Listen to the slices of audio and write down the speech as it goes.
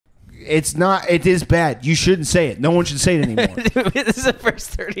It's not. It is bad. You shouldn't say it. No one should say it anymore. This is the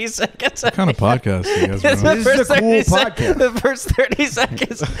first 30 seconds. What kind of podcast you guys This run? This is a cool podcast. The first 30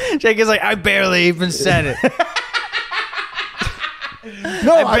 seconds, Jake is like, I barely even said it.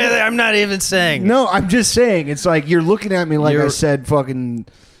 No, I'm not even saying. No, I'm just saying. It's like you're looking at me like I said fucking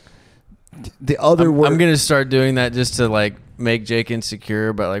the other word. I'm gonna start doing that just to like make Jake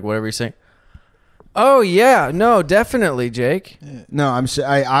insecure, but like whatever he's saying. Oh yeah, no, definitely, Jake. No,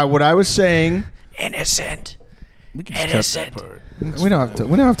 what I was saying. Innocent. We can just cut that part. We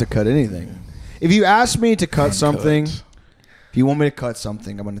don't have to cut anything. If you ask me to cut something, if you want me to cut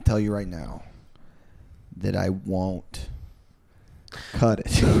something, I'm going to tell you right now that I won't cut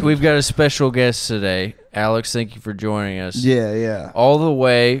it. We've got a special guest today. Alex, thank you for joining us. Yeah. All the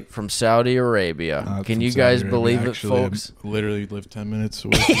way from Saudi Arabia. Can you guys believe it, folks? I literally live 10 minutes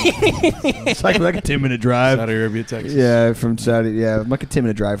away. It's like a 10-minute drive. Saudi Arabia, Texas. Yeah, from Saudi. Yeah, like a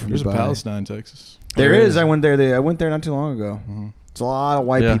 10-minute drive from There's Dubai. a Palestine, Texas. There is. I went there. I went there not too long ago. Mm-hmm. It's a lot of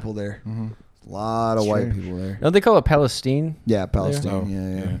white people there. Mm-hmm. A lot of white people there. Don't they call it Palestine? Yeah, Palestine. Oh,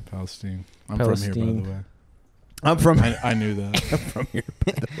 yeah. Palestine. I'm from here, by the way. I'm from. I knew that. I'm from here,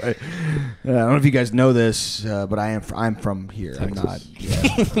 by the way. I don't know if you guys know this, but I'm from here. Texas. I'm not.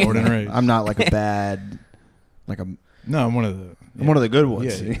 Yeah. Born and raised. I'm not like a bad. No, I'm one of the. I'm one of the good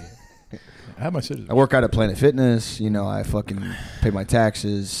ones. Yeah. I have my citizenship. I work out at Planet Fitness. You know, I fucking pay my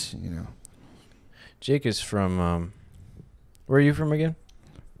taxes. You know. Jake is from. Where are you from again?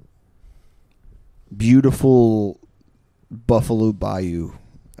 Beautiful Buffalo Bayou.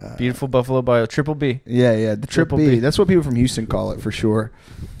 Beautiful Buffalo Bayou. Triple B. Yeah, the Triple B. That's what people from Houston call it for sure.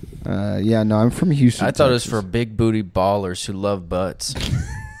 I'm from Houston. I thought it was for big booty ballers who love butts.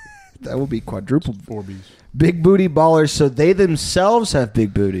 That would be quadruple. 4 Bs. Big booty ballers, so they themselves have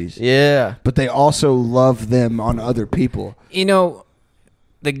big booties. Yeah. But they also love them on other people. You know,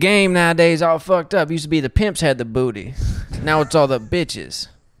 the game nowadays all fucked up. Used to be the pimps had the booty. Now it's all the bitches.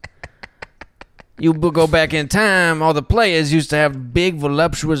 You go back in time, all the players used to have big,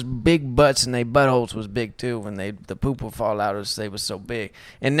 voluptuous, big butts, and their buttholes was big too when the poop would fall out as they was so big.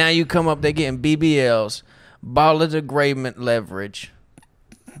 And now you come up, they getting BBLs, bottle degradement leverage.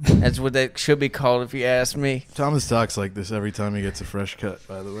 That's what that should be called if you ask me. Thomas talks like this every time he gets a fresh cut,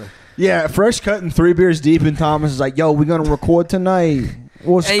 by the way. Yeah, fresh cut and 3 beers deep, and Thomas is like, yo, we're going to record tonight.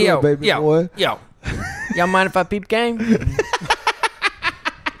 What's Hey, good, yo, baby boy? Y'all mind if I peep game?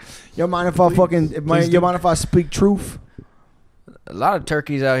 You mind if if I speak truth? A lot of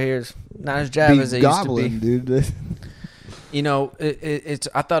turkeys out here is not as jive as they gobbling, used to be. Dude. You know, it's.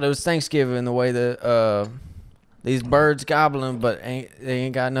 I thought it was Thanksgiving the way these birds gobbling, but they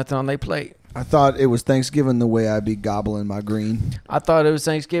ain't got nothing on their plate. I thought it was Thanksgiving the way I be gobbling my green. I thought it was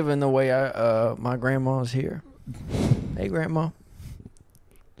Thanksgiving the way my grandma's here. Hey, Grandma.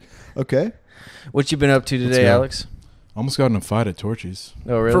 Okay. What you been up to today, Alex? Almost got in a fight at Torchy's.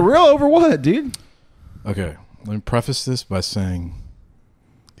 Oh, really? For real? Over what, dude? Okay, let me preface this by saying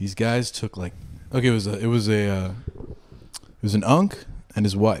these guys took like it was an unk and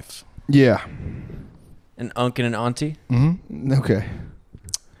his wife. Yeah. An unk and an auntie? Mm-hmm. Okay.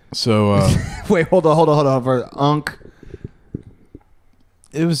 So wait, hold on. For unk.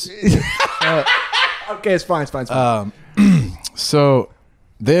 It was okay, it's fine. So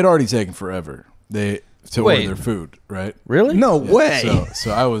they had already taken forever. To order their food, right? Really? No way.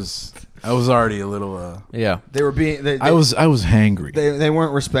 So I was already a little. Yeah. They were being. I was hangry. They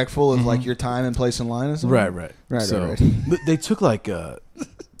weren't respectful of like your time and place in line and stuff. Right. Right. They took like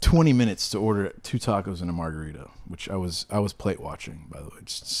 20 minutes to order 2 tacos and a margarita, which I was plate watching, by the way,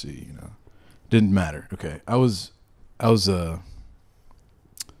 just to see, didn't matter. Okay, I was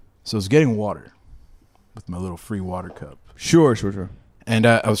getting water with my little free water cup. Sure. And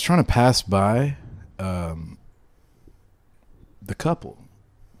I was trying to pass by the couple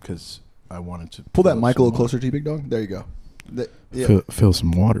because I wanted to pull that mic a little closer to you, big dog. There you go. Fill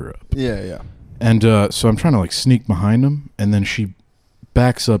some water up. Yeah. And so I'm trying to like sneak behind them, and then she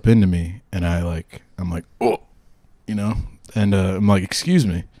backs up into me, and I'm like, oh, and I'm like, excuse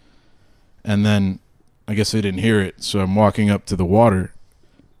me. And then I guess they didn't hear it, so I'm walking up to the water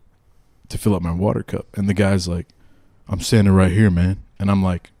to fill up my water cup, and the guy's like, I'm standing right here, man. And I'm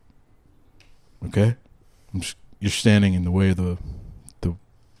like, okay, you're standing in the way of the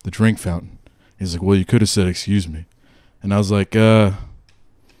drink fountain. He's like, well, you could have said excuse me. And I was like, well,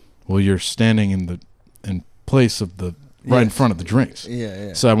 you're standing in place of the in front of the drinks.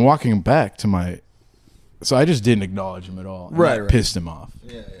 Yeah. So I'm walking back to so I just didn't acknowledge him at all. Right. Pissed him off.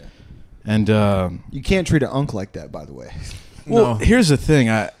 Yeah. And you can't treat an unk like that, by the way. Well, here's the thing.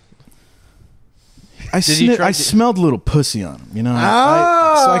 I smelled a little pussy on him, you know. So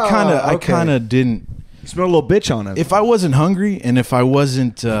I kind of didn't. You smelled a little bitch on him. If I wasn't hungry, and if I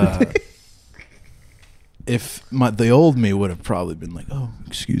wasn't, the old me would have probably been like, "Oh,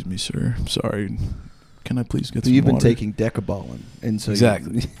 excuse me, sir. I'm sorry. Can I please get some You've been water?" taking Decabolin, and so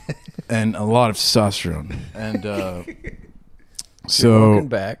exactly, and a lot of testosterone, and Welcome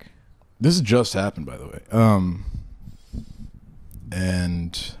back. This has just happened, by the way.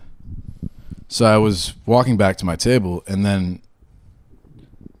 And so I was walking back to my table, and then,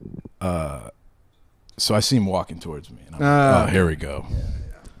 so I see him walking towards me, and I'm like, "Oh, here we go."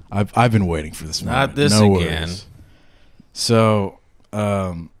 I've been waiting for this moment. Not this no again. Worries. So,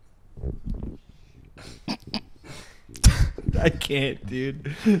 I can't,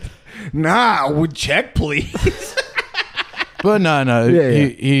 dude. Would check, please. but no. Yeah.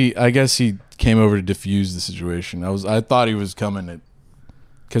 He I guess he came over to diffuse the situation. I thought he was coming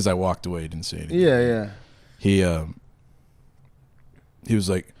because I walked away. He didn't say anything. Yeah. He was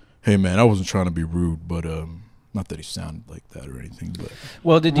like, "Hey man, I wasn't trying to be rude, but not that he sounded like that or anything, but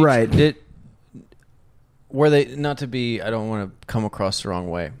Well, did you? Right. Were they not to be? I don't want to come across the wrong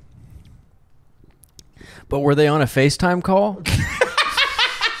way. But were they on a FaceTime call?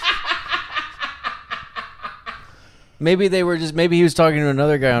 Maybe they were just. Maybe he was talking to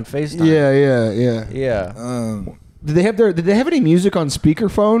another guy on FaceTime. Yeah. Yeah. Did they have any music on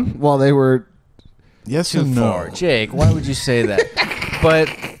speakerphone while they were? yes Too and no. far, Jake. Why would you say that? But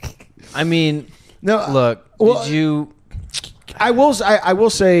I mean, No. look. Well, did you? I will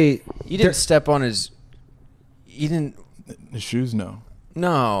say. You didn't step on his. You didn't. His shoes, no.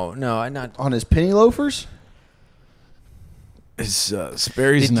 No. I not. On his penny loafers. His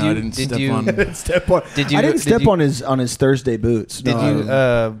Sperry's, Did no. you- I didn't did step you- on. Step on. Did you- I didn't did step you- on his Thursday boots. Did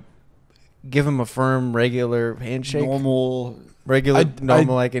No, you give him a firm, regular handshake? normal? Regular,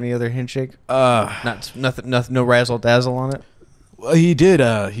 normal, like any other handshake. Nothing, no razzle dazzle on it. Well, he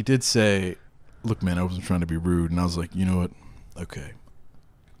did say, "Look, man, I wasn't trying to be rude," and I was like, "You know what? Okay,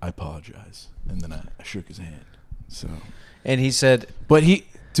 I apologize." And then I shook his hand. So, And he said, but he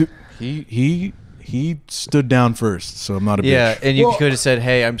stood down first, so I'm not a "Yeah." bitch. And you Well- could have said,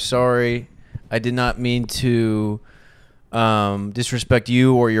 "Hey, I'm sorry. I did not mean to disrespect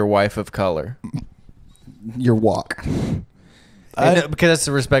you or your wife of color." Your walk. Because that's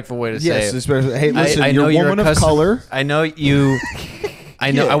the respectful way to say it. Especially. Hey, listen, I know you're a woman of color. I know you.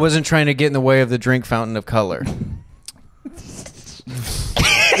 I know. Yeah. I wasn't trying to get in the way of the drink fountain of color.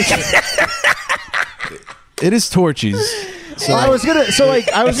 It is Torchies. So I was gonna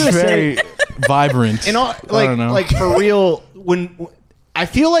very say, vibrant. in all, I don't know. like for real, when I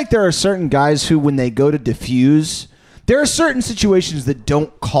feel like there are certain guys who, when they go to diffuse, there are certain situations that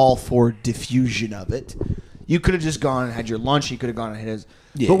don't call for diffusion of it. You could have just gone and had your lunch. You could have gone and had his.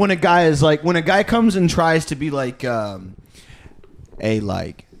 Yeah. But when a guy comes and tries to be like, hey,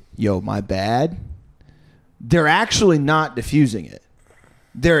 like, yo, my bad, they're actually not diffusing it.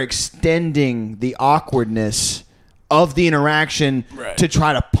 They're extending the awkwardness of the interaction to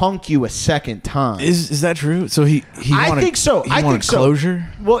try to punk you a second time. Is that true? So he I wanted, think so. He I wanted think so. closure.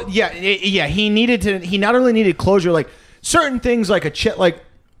 Well, yeah. He not only needed closure, like certain things, like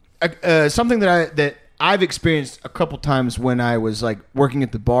something that I've experienced a couple times when I was like working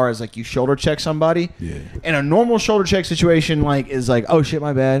at the bar is like you shoulder check somebody. Yeah. And a normal shoulder check situation is like, oh shit,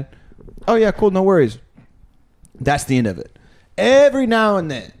 my bad. Oh yeah, cool, no worries. That's the end of it. Every now and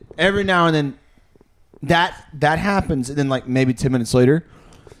then that happens, and then like maybe 10 minutes later,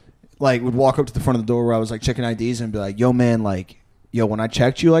 like would walk up to the front of the door where I was like checking IDs and be like, yo man, like, yo, when I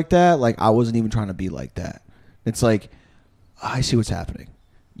checked you like that, like I wasn't even trying to be like that. It's like, I see what's happening.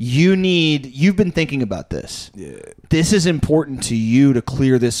 You've been thinking about this. Yeah. This is important to you to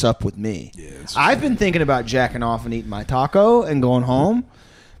clear this up with me. Yeah, I've been thinking about jacking off and eating my taco and going home,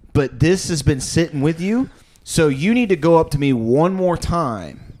 but this has been sitting with you. So you need to go up to me one more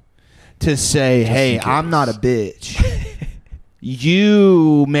time to say, hey, I'm not a bitch.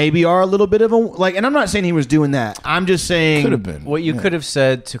 You maybe are a little bit of a, like, and I'm not saying he was doing that. I'm just saying. Could have been. What you could have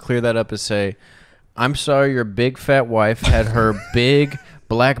said to clear that up is say, "I'm sorry your big fat wife had her big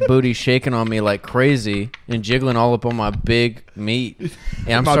black booty shaking on me like crazy and jiggling all up on my big meat.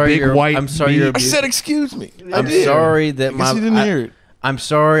 And I'm My sorry big you're white I'm sorry meat. you're I said, excuse me. I'm sorry that I guess you didn't hear it. I'm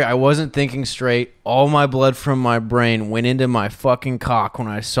sorry I wasn't thinking straight. All my blood from my brain went into my fucking cock when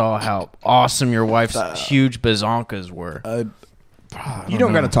I saw how awesome your wife's huge bazonkas were. You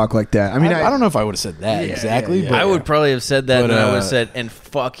don't got to talk like that. I mean, I don't know if I would have said that exactly. yeah. But I would probably have said that, But, and I would have said, "And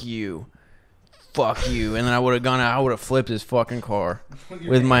fuck you." fuck you, and then I would have gone out. I would have flipped his fucking car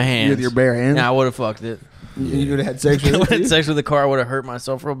with my hands. With your bare hands? Yeah, I would have fucked it. You would have had sex I with would have it? had sex with the car. I would have hurt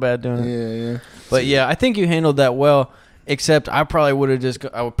myself real bad doing it. Yeah. But yeah, I think you handled that well. Except I probably would have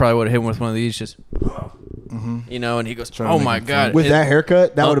hit him with one of these, just you know. And he goes, Trying to "Oh make my him god!" fun. With that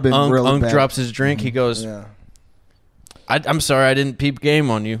haircut, that would have been really Unk bad. drops his drink. He goes, Yeah. I'm sorry, I didn't peep game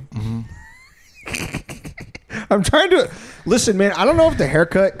on you. I'm trying to listen, man. I don't know if the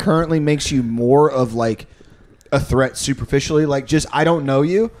haircut currently makes you more of like a threat superficially. Like, just I don't know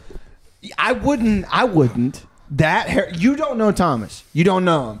you. I wouldn't. That hair. You don't know Thomas. You don't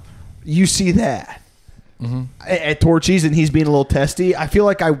know him. You see that at Torchy's, and he's being a little testy. I feel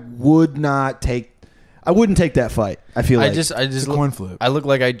like I wouldn't take that fight. I feel like I just It's a coin flip. I look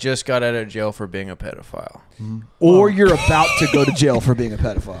like I just got out of jail for being a pedophile. or you're about to go to jail for being a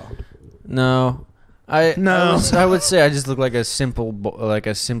pedophile. No, I would say I just look like I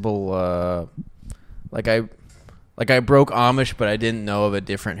broke Amish, but I didn't know of a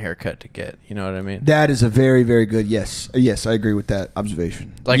different haircut to get. You know what I mean? That is a very, very good yes. Yes, I agree with that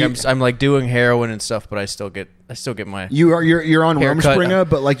observation. Like I'm like doing heroin and stuff, but I still get my You're on haircut. Rumspringa,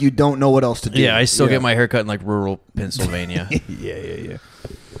 but like you don't know what else to do. I still get my haircut in like rural Pennsylvania. yeah.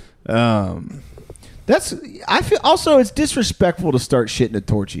 That's I feel also it's disrespectful to start shitting at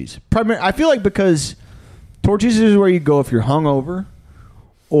Torchy's. I feel like because Torchy's is where you go if you're hungover,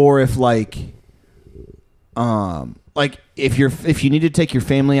 or if like if you need to take your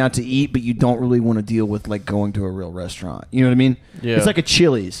family out to eat, but you don't really want to deal with like going to a real restaurant. You know what I mean? Yeah. It's like a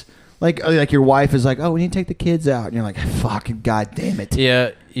Chili's. Like your wife is like, oh, we need to take the kids out, and you're like, fucking goddamn it.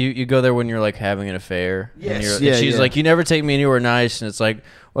 Yeah, you go there when you're like having an affair. Yes, and she's like, you never take me anywhere nice, and it's like,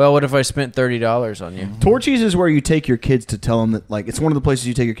 well, what if I spent $30 on you? Torchy's is where you take your kids to tell them that, like, it's one of the places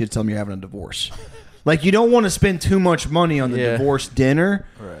you take your kids to tell them you're having a divorce. Like, you don't want to spend too much money on the divorce dinner.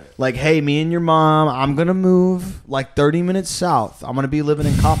 Right. Like, hey, me and your mom, I'm going to move like 30 minutes south. I'm going to be living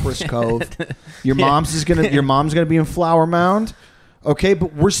in Copperas Cove. Your mom's going to be in Flower Mound. Okay,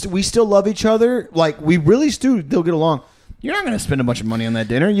 but we still love each other. Like, we really still get along. You're not going to spend a bunch of money on that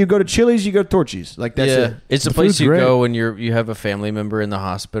dinner. You go to Chili's, you go to Torchy's. Like, that's it. It's the place you go when you have a family member in the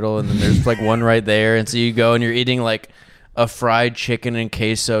hospital, and then there's like one right there, and so you go and you're eating like a fried chicken and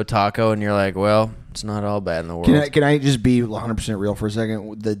queso taco, and you're like, well, it's not all bad in the world. Can I just be 100% real for a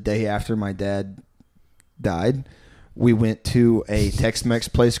second? The day after my dad died, we went to a Tex-Mex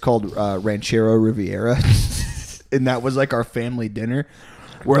place called Ranchero Riviera, and that was like our family dinner,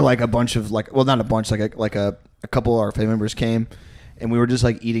 where like a bunch of not a bunch, like a couple of our family members came, and we were just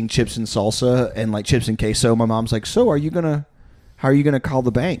like eating chips and salsa and like chips and queso. My mom's like, so how are you gonna call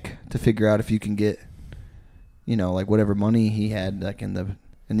the bank to figure out if you can get, like whatever money he had like in the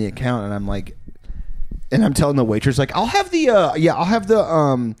account? And I'm like, and I'm telling the waitress, like, I'll have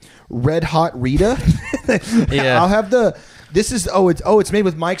the Red Hot Rita. Yeah. I'll have the. This is it's made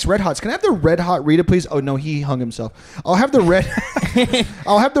with Mike's Red Hots. Can I have the Red Hot Rita, please? Oh no, he hung himself. I'll have the Red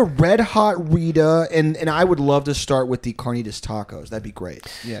Hot Rita, and I would love to start with the carnitas tacos. That'd be great.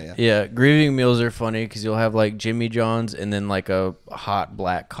 Yeah. Yeah, grieving meals are funny because you'll have like Jimmy John's and then like a hot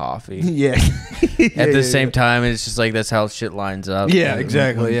black coffee. Yeah. At the same time, it's just like that's how shit lines up. Yeah,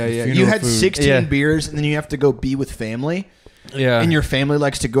 exactly. Yeah. You had 16 beers, and then you have to go be with family. Yeah, and your family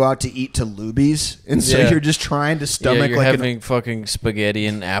likes to go out to eat to Luby's, and so you're just trying to stomach you're like having fucking spaghetti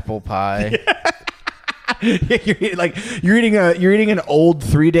and apple pie. you're eating an old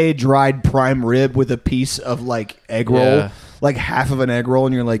 3-day dried prime rib with a piece of like egg roll, like half of an egg roll,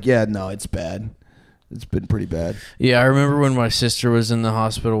 and you're like, yeah, no, it's bad. It's been pretty bad. Yeah, I remember when my sister was in the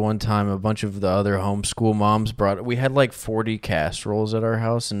hospital one time, a bunch of the other homeschool moms we had like 40 casseroles at our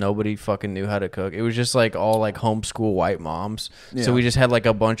house, and nobody fucking knew how to cook. It was just like all like homeschool white moms. Yeah. So we just had like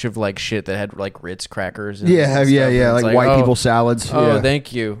a bunch of like shit that had like Ritz crackers. And like white people salads. Oh,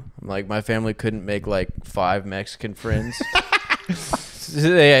 thank you. Like my family couldn't make like 5 Mexican friends.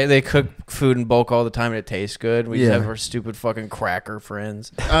 They cook food in bulk all the time and it tastes good. We just have our stupid fucking cracker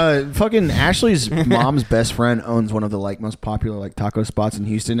friends. Fucking Ashley's mom's best friend owns one of the like most popular like taco spots in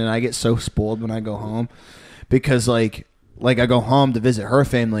Houston, and I get so spoiled when I go home because like I go home to visit her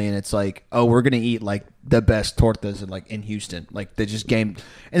family, and it's like, oh, we're gonna eat like the best tortas in Houston. Like they just game,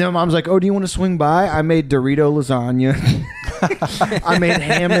 and then my mom's like, oh, do you want to swing by? I made Dorito lasagna. I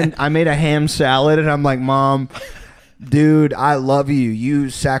made a ham salad, and I'm like, Mom, dude, I love you. You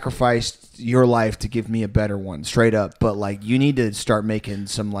sacrificed your life to give me a better one, straight up. But like, you need to start making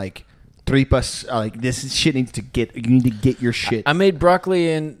some like tripas. Like this shit needs to get. You need to get your shit. I made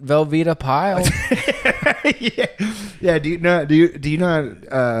broccoli and Velveeta pie. Yeah. Do you not?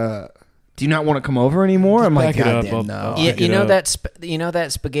 do you not want to come over anymore? I'm like, back it God up, damn, no. I'll You, pick you it know up. that you know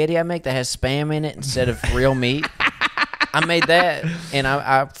that spaghetti I make that has Spam in it instead of real meat? I made that, and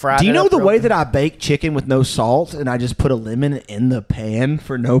I fried it. Do you know up the real way good. that I bake chicken with no salt and I just put a lemon in the pan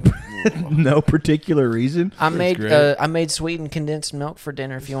for no no particular reason? I made great. sweetened condensed milk for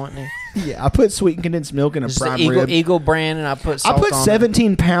dinner if you want any. Yeah, I put sweetened condensed milk in a It's the prime Eagle, rib. Eagle brand, and I put salt I put on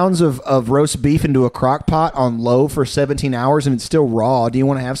 17 pounds of roast beef into a crock pot on low for 17 hours and it's still raw. Do you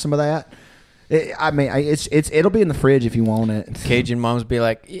want to have some of that? It'll be in the fridge if you want it. it. Cajun moms be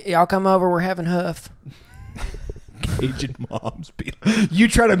like, y'all come over, we're having huff. Cajun moms be. You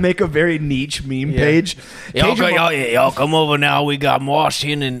try to make a very niche meme page. Y'all come over now. We got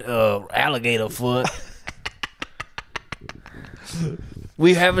Martian and alligator foot.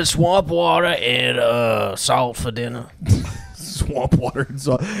 We having swamp water and salt for dinner. Swamp water and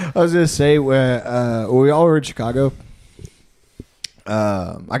salt. I was gonna say when we all were in Chicago.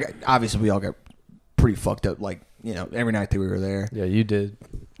 Obviously we all got pretty fucked up. Like every night that we were there. Yeah, you did.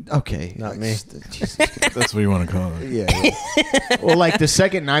 Okay, Not me. Jesus. That's what you want to call it. Yeah. Well, like the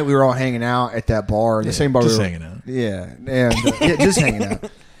second night we were all hanging out at that bar, the same bar. Just we were, hanging out. Yeah, and just hanging out.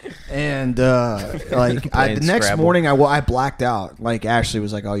 And the next Scrabble. morning, I blacked out. Like Ashley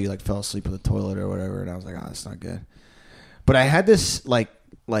was like, "Oh, you like fell asleep in the toilet or whatever," and I was like, "Oh, that's not good." But I had this like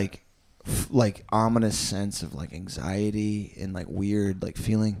ominous sense of like anxiety and like weird like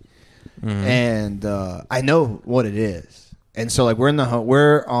feeling, and I know what it is. And so like we're in the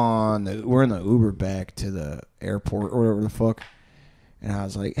Uber back to the airport or whatever the fuck, and I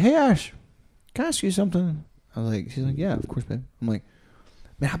was like, "Hey Ash, can I ask you something?" I was like, she's like, "Yeah, of course, babe." I'm like,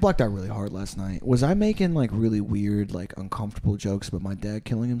 "Man, I blacked out really hard last night. Was I making like really weird, like uncomfortable jokes about my dad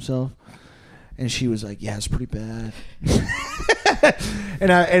killing himself?" And she was like, "Yeah, it's pretty bad."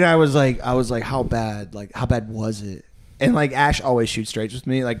 and I was like, "How bad? Like, how bad was it?" And like Ash always shoots straight with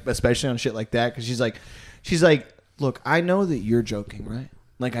me, like especially on shit like that, because she's like, "Look, I know that you're joking, right?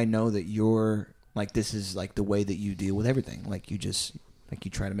 Like, I know that you're like this is like the way that you deal with everything. Like, you just like you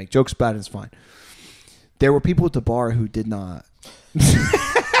try to make jokes about it. It's fine." There were people at the bar who did not.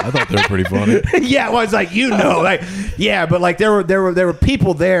 I thought they were pretty funny. Yeah, well, it's like like yeah, but like there were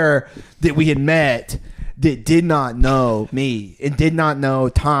people there that we had met that did not know me and did not know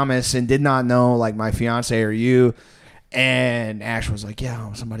Thomas and did not know like my fiance or you. And Ash was like,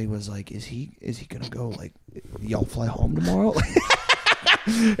 "Yeah," somebody was like, "Is he gonna go like y'all fly home tomorrow?"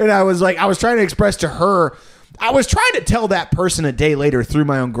 And I was trying to express to her. I was trying to tell that person a day later through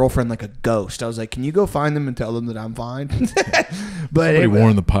my own girlfriend like a ghost. I was like, "Can you go find them and tell them that I'm fine?" But Somebody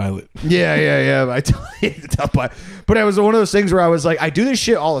warned the pilot. Yeah. I tell you, but it was one of those things where I was like, I do this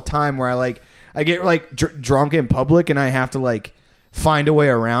shit all the time where I get like drunk in public and I have to like find a way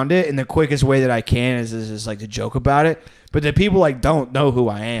around it, and the quickest way that I can is like to joke about it. But the people like don't know who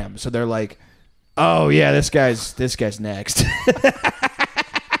I am, so they're like, "Oh yeah, this guy's next."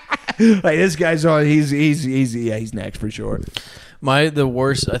 Like this guy's on. He's next for sure. The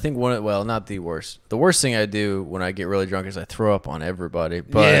worst, I think not the worst. The worst thing I do when I get really drunk is I throw up on everybody.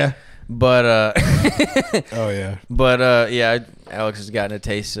 But, Yeah. But Oh yeah, Alex has gotten a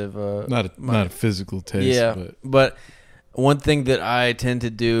taste of not a physical taste. yeah. But one thing that I tend to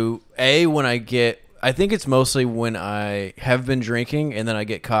do, I think it's mostly when I have been drinking and then I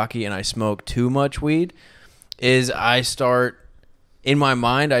get cocky and I smoke too much weed, is I start in my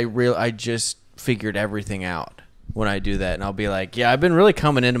mind. I just figured everything out when I do that, and I'll be like, "Yeah, I've been really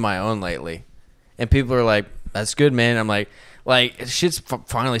coming into my own lately," and people are like, "That's good, man." I'm like shit's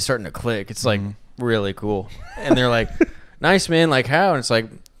finally starting to click. It's like really cool, and they're like, "Nice, man. Like how?" And it's like,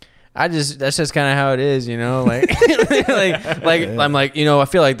 that's just kind of how it is, like I'm like, I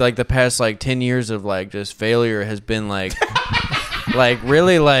feel like the past like 10 years of like just failure has been like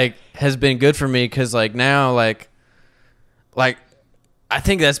really like has been good for me, because like now like I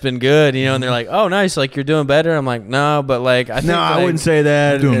think that's been good, and they're like, "Oh, nice, like you're doing better." I'm like, "No, but like I think I wouldn't say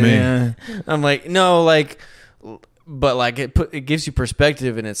that. Doing me. Yeah. I'm like, "No, like but like it gives you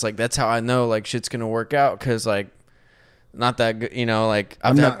perspective, and it's like that's how I know like shit's going to work out, cuz like not that good, like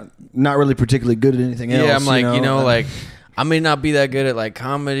I'm not really particularly good at anything else. Yeah, I'm like, like I may not be that good at like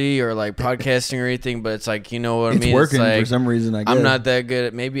comedy or like podcasting or anything, but it's like, I mean? It's working like, for some reason, I guess. I'm not that good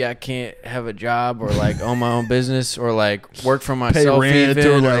at, maybe I can't have a job or like own my own business or like work for myself rent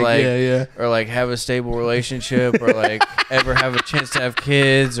even, or like have a stable relationship or like ever have a chance to have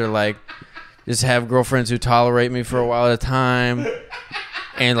kids or like just have girlfriends who tolerate me for a while at a time.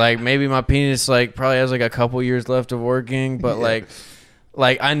 And like maybe my penis like probably has like a couple years left of working, but like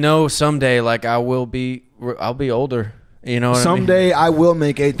I know someday like I'll be older. You know what Someday I will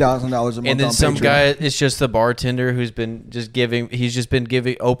make $8,000 a month. And then on some Patreon. guy, it's just the bartender who's been just giving. He's just been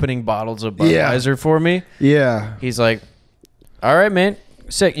opening bottles of Budweiser for me. Yeah, He's like, "All right, man,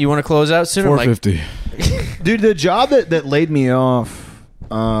 sick. You want to close out soon?" I'm like, $450. dude, the job that laid me off,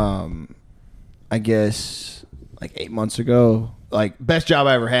 I guess like 8 months ago. Like best job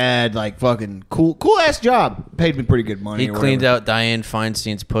I ever had. Like fucking cool ass job. Paid me pretty good money. he cleaned out Diane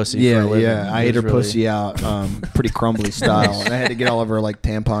Feinstein's pussy. Yeah, for a living. yeah. I It ate her was really- pussy out, pretty crumbly style. And I had to get all of her like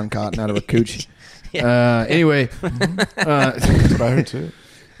tampon cotton out of her cooch. Anyway, That's what I heard too.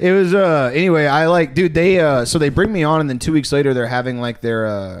 it was anyway. I like, dude. They so they bring me on, and then 2 weeks later they're having like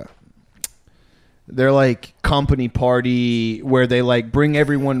their like company party where they like bring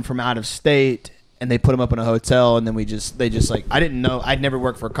everyone from out of state. And they put them up in a hotel, and then they just like, I didn't know, I'd never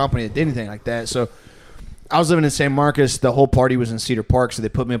worked for a company that did anything like that. So I was living in San Marcos. The whole party was in Cedar Park, so they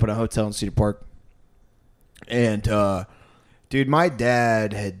put me up in a hotel in Cedar Park. And dude, my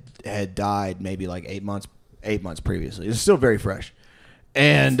dad had died maybe like 8 months previously. It's still very fresh.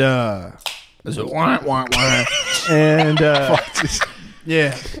 And it was a wah, wah, wah. And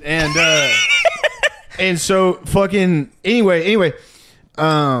yeah, and so fucking anyway.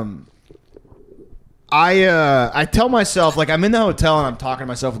 I tell myself, like, I'm in the hotel and I'm talking to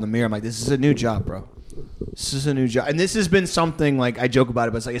myself in the mirror. I'm like, this is a new job, bro. This is a new job. And this has been something, like, I joke about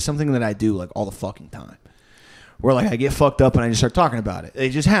it, but it's like, it's something that I do, like, all the fucking time. Where, like, I get fucked up and I just start talking about it.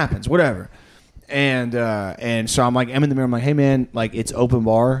 It just happens, whatever. And so I'm like, I'm in the mirror. I'm like, hey, man, like, it's open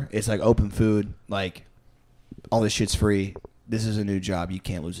bar. It's, like, open food. Like, all this shit's free. This is a new job. You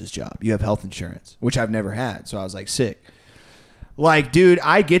can't lose this job. You have health insurance, which I've never had. So I was like, sick. Like, dude,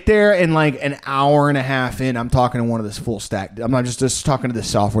 I get there and like an hour and a half in, I'm talking to one of this full stack. I'm not just talking to the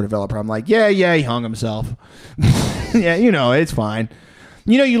software developer. I'm like, yeah, he hung himself. Yeah, it's fine.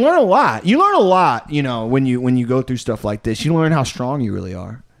 You learn a lot. When you go through stuff like this. You learn how strong you really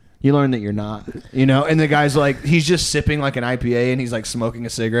are. You learn that you're not. And the guy's like, he's just sipping like an IPA and he's like smoking a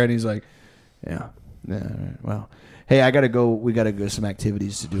cigarette and he's like, yeah, well, hey, I gotta go. We gotta go some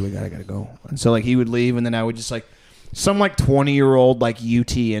activities to do. I gotta go. And so like he would leave and then I would just like. Some like 20-year-old like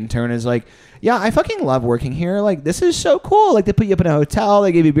UT intern is like, yeah, I fucking love working here. Like, this is so cool. Like, they put you up in a hotel,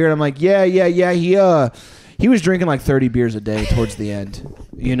 they give you beer. And I'm like, yeah. He was drinking like 30 beers a day towards the end,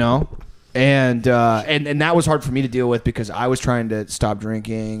 and that was hard for me to deal with because I was trying to stop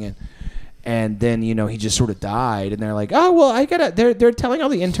drinking and then he just sort of died. And they're like, oh well, they're telling all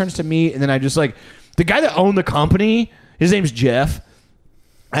the interns to meet. And then I just like the guy that owned the company, his name's Jeff.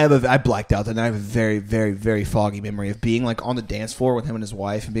 I blacked out, and I have a very, very, very foggy memory of being like on the dance floor with him and his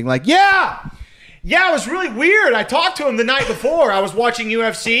wife, and being like, "Yeah, it was really weird." I talked to him the night before. I was watching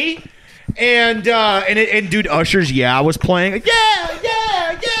UFC, and dude, Usher's "Yeah" was playing. Like,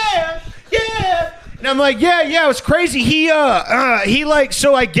 yeah. And I'm like, yeah, it was crazy. He like,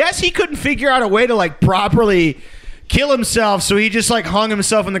 so I guess he couldn't figure out a way to like properly kill himself, so he just like hung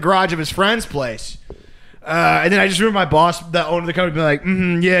himself in the garage of his friend's place. And then I just remember my boss, the owner of the company, being like,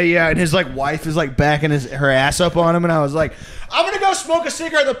 yeah. And his like wife is like backing her ass up on him. And I was like, I'm going to go smoke a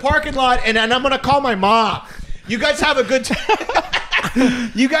cigarette in the parking lot and I'm going to call my mom. You guys have a good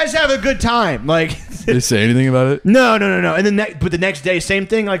time. You guys have a good time. Like, did they say anything about it? No. And then, but the next day, same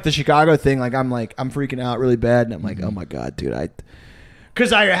thing, like the Chicago thing. Like, I'm freaking out really bad. And I'm like, oh my God, dude,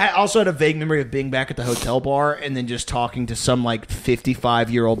 because I also had a vague memory of being back at the hotel bar and then just talking to some like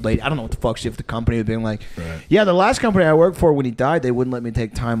 55-year-old lady. I don't know what the fuck she did with the company, but being like, right. Yeah, the last company I worked for, when he died, they wouldn't let me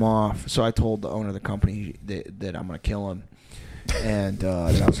take time off. So I told the owner of the company that I'm going to kill him and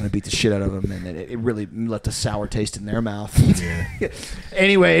that I was going to beat the shit out of him. And it really left a sour taste in their mouth. Yeah.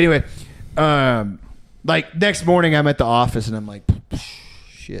 Anyway, like next morning I'm at the office and I'm like,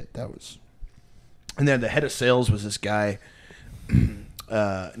 shit, that was. And then the head of sales was this guy.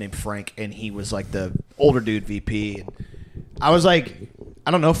 Named Frank, and he was like the older dude VP. And I was like,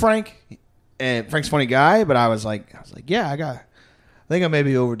 I don't know Frank, and Frank's a funny guy, but I was like, yeah, I think I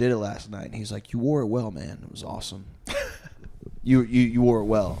maybe overdid it last night. And he's like, you wore it well, man. It was awesome. you wore it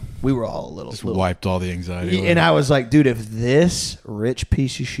well. We were all a little wiped all the anxiety away. And I was like, dude, if this rich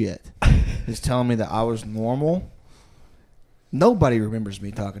piece of shit is telling me that I was normal, nobody remembers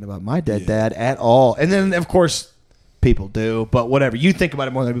me talking about my dead dad at all. And then of course. People do, but whatever. You think about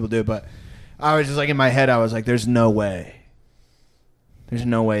it more than people do, but I was just like in my head, I was like, there's no way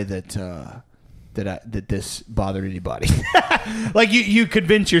that that this bothered anybody. Like you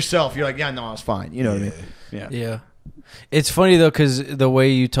convince yourself, you're like, yeah, no, I was fine. You know what I mean? Yeah. It's funny though, because the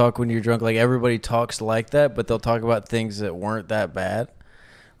way you talk when you're drunk, like everybody talks like that, but they'll talk about things that weren't that bad.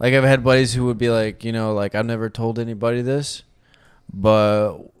 Like I've had buddies who would be like, like I've never told anybody this,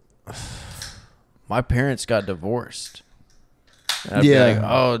 but my parents got divorced. I'd be like,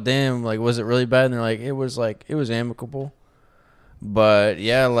 oh damn, like was it really bad? And they're like, it was amicable. But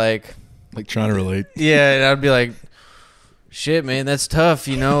yeah, like trying to relate. Yeah, and I'd be like, shit, man, that's tough,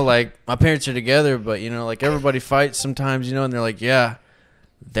 you know, like my parents are together, but you know, like everybody fights sometimes, you know, and they're like, yeah,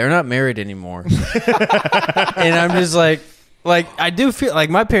 they're not married anymore. And I'm just like I do feel like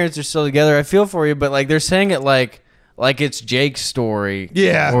my parents are still together. I feel for you, but like they're saying it like it's Jake's story,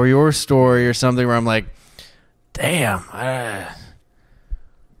 or your story or something where I'm like, damn, okay.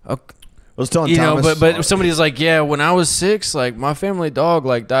 I was telling you Thomas, know, but somebody's like, yeah, when I was 6, like my family dog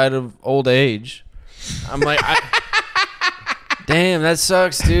like died of old age. I'm like, damn, that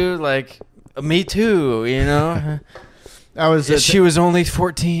sucks, dude. Like, me too, you know. She was only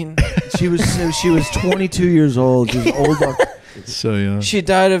 14. She was 22 years old. She was old. So young. She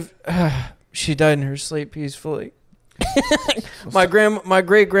died in her sleep peacefully. My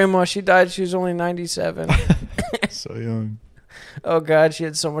great grandma, she died. She was only 97. So young. Oh God, she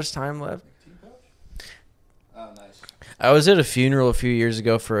had so much time left. I was at a funeral a few years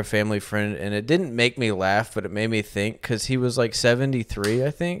ago for a family friend, and it didn't make me laugh, but it made me think, because he was like 73, I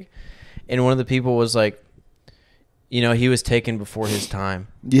think. And one of the people was like, you know, he was taken before his time.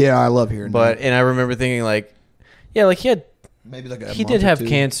 Yeah, I love hearing that. And I remember thinking like, yeah, like he did have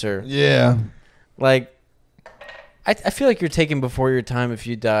cancer. Yeah. Like, I feel like you're taken before your time if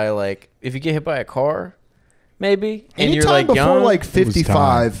you die, like, if you get hit by a car, maybe. And anytime you're like before young. like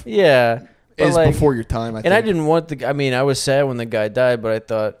 55. Yeah. Is like, before your time, I think. And I didn't want I was sad when the guy died, but I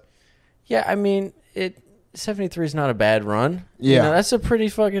thought, yeah, I mean, 73 is not a bad run. Yeah. You know, that's a pretty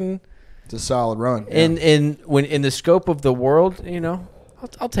fucking... It's a solid run. Yeah. When in the scope of the world, you know,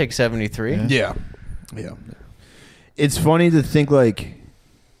 I'll take 73. Yeah. It's funny to think like...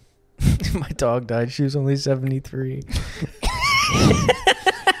 My dog died. She was only 73.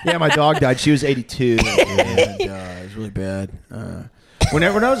 Yeah, my dog died. She was 82. And, it was really bad. When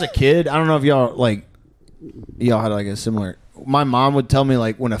I was a kid, I don't know if y'all had like a similar. My mom would tell me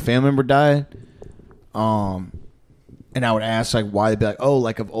like when a family member died, and I would ask like why. They'd be like, oh,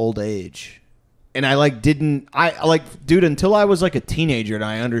 like of old age, and I like didn't. Dude, until I was like a teenager and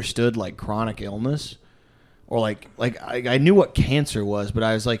I understood like chronic illness, or like I knew what cancer was, but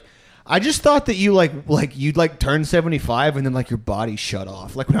I was like. I just thought that you you'd turn 75 and then like your body shut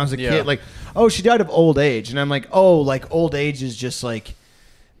off. Like when I was a kid, like, oh, she died of old age. And I'm like, oh, like old age is just like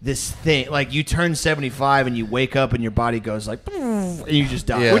this thing. Like you turn 75 and you wake up and your body goes like, and you just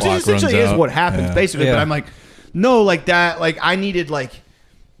die. Yeah. Which essentially is what happens basically. Yeah. But I'm like, no, like that, like I needed I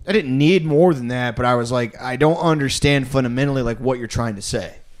didn't need more than that. But I was like, I don't understand fundamentally like what you're trying to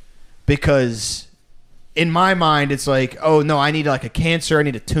say. Because... in my mind, it's like, oh, no, I need like a cancer. I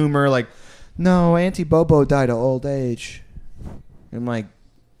need a tumor. Like, no, Auntie Bobo died of old age. And like,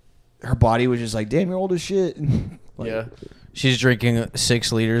 her body was just like, damn, you're old as shit. Yeah. She's drinking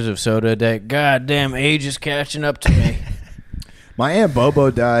 6 liters of soda a day. God damn, age is catching up to me. My Aunt Bobo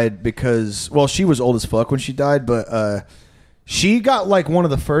died because, well, she was old as fuck when she died, but she got like one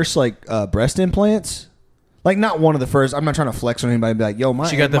of the first like breast implants. Like, not one of the first. I'm not trying to flex on anybody and be like, yo,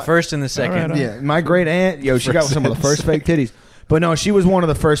 she got the first and the second. Right, yeah, my great aunt, she got some of the first fake titties. But no, she was one of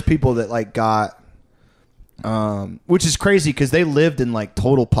the first people that, like, got, which is crazy because they lived in, like,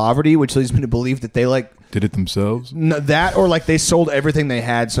 total poverty, which leads me to believe that they, like... did it themselves? That, or, like, they sold everything they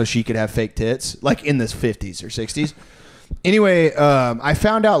had so she could have fake tits, like, in the 50s or 60s. Anyway, I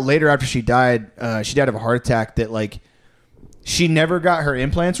found out later after she died of a heart attack that, like, she never got her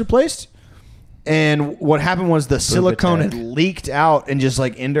implants replaced. And what happened was the silicone had leaked out and just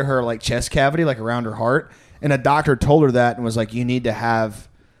like into her like chest cavity, like around her heart. And a doctor told her that and was like, you need to have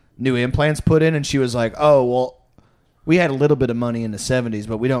new implants put in. And she was like, oh, well, we had a little bit of money in the 70s,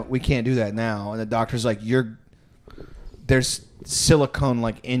 but we can't do that now. And the doctor's like, there's silicone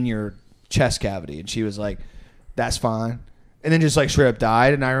like in your chest cavity. And she was like, that's fine. And then just like straight up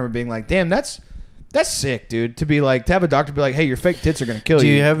died. And I remember being like, damn, that's sick, dude. To have a doctor be like, hey, your fake tits are going to kill you.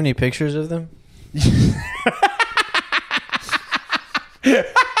 Do you have any pictures of them?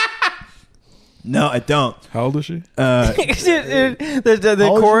 No, I don't. How old is she? The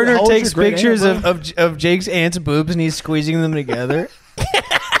coroner takes pictures of Jake's aunt's boobs and he's squeezing them together.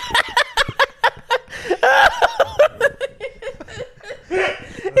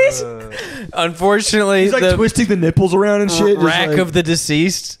 Unfortunately, he's like twisting the nipples around and shit. Rack of the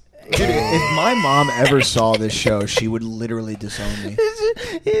deceased. Dude, if my mom ever saw this show, she would literally disown me.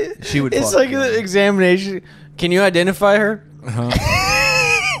 She would. It's like an examination. Can you identify her?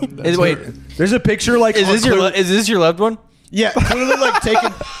 Wait, there's a picture like. Is this your loved one? Yeah, clearly like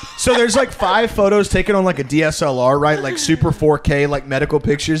taken. So there's like 5 photos taken on like a DSLR, right? Like super 4K, like medical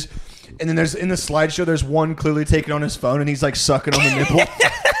pictures. And then there's in the slideshow, there's one clearly taking on his phone, and he's like sucking on the nipple.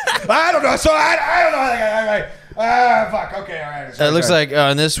 I don't know. So I don't know. Fuck. Okay. All right. It looks like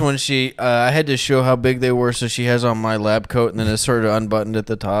in this one, I had to show how big they were, so she has on my lab coat, and then it's sort of unbuttoned at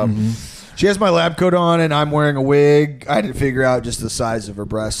the top. She has my lab coat on, and I'm wearing a wig. I had to figure out just the size of her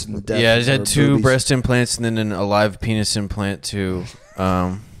breasts and the depth. Yeah, I of had her 2 boobies. breast implants and then a live penis implant too.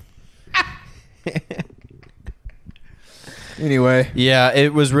 Anyway, Yeah,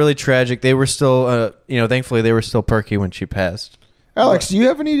 it was really tragic. They were still, thankfully they were still perky when she passed. Alex, do you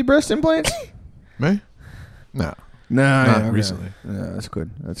have any breast implants? Me? No. No, Not recently. Yeah, that's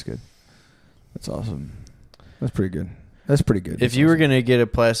good. That's good. That's awesome. That's pretty good. That's pretty good. If you were gonna get a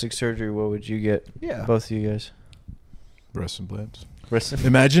plastic surgery, what would you get? Yeah. Both of you guys. Breast implants. Breast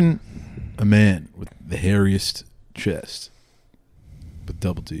Imagine a man with the hairiest chest, with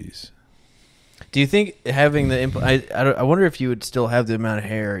double T's. Do you think having the I wonder if you would still have the amount of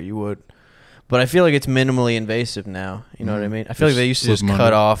hair you would, but I feel like it's minimally invasive now. You know what I mean? I feel like they used to just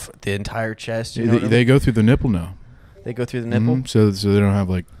cut off the entire chest. You know what I mean? They go through the nipple now. They go through the nipple. So they don't have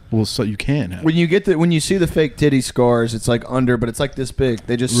like. Well, so you can have. when you see the fake titty scars, it's like under, but it's like this big.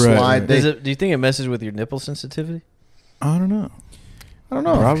 They just Right, slide. right. Do you think it messes with your nipple sensitivity? I don't know. I don't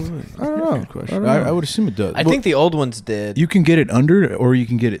know. Probably. I don't know. Good question. I don't know. I would assume it does. I think the old ones did. you can get it under, or you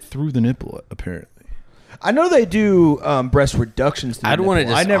can get it through the nipple. Apparently. I know they do breast reductions. through I'd the want it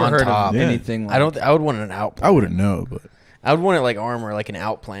nipple. just I never on heard top. of Yeah. anything. Like I would want an out. I wouldn't know, but I would want it like armor, like an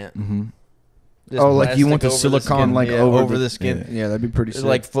outplant. mm-hmm. Just Oh, like you want the plastic over silicone, skin. like, Yeah, over the the- skin. Yeah, that'd be pretty sick.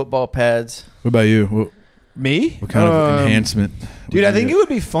 Like football pads. What about you? me, What kind of enhancement? dude? would I you think get? it would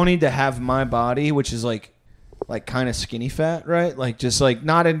be funny to have my body, which is like kind of skinny fat, right? Like just like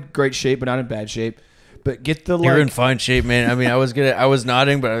not in great shape, but not in bad shape. But get the You're in like. fine shape, man. I mean, I was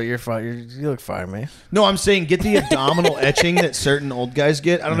nodding, but you're fine. You look fine, man. No, I'm saying get the abdominal etching that certain old guys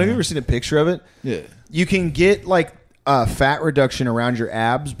get. I don't know if you've ever seen a picture of it. Yeah. You can get like fat reduction around your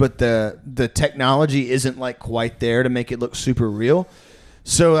abs, but the technology isn't like quite there to make it look super real.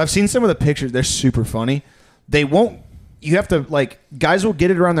 So I've seen some of the pictures. They're super funny. They won't. You have to like guys will get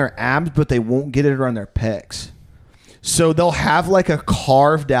it around their abs, but they won't get it around their pecs. So they'll have like a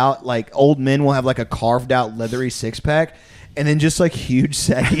carved out, like old men will have like a carved out leathery 6-pack, and then just like huge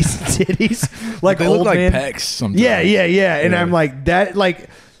saggy titties, like They old look like man. pecs sometimes. Yeah. And Yeah. I'm I'm like that, like,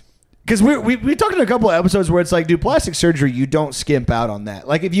 because we talked in a couple of episodes where it's like, dude, plastic surgery, you don't skimp out on that.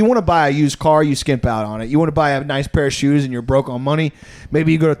 Like, if you want to buy a used car, you skimp out on it. You want to buy a nice pair of shoes and you're broke on money,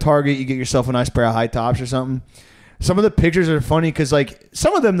 maybe you go to Target, you get yourself a nice pair of high tops or something. Some of the pictures are funny because, like,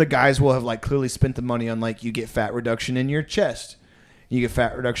 some of them, the guys will have, like, clearly spent the money on, like, you get fat reduction in your chest. You get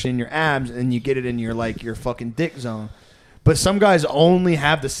fat reduction in your abs, and you get it in your, like, your fucking dick zone. But some guys only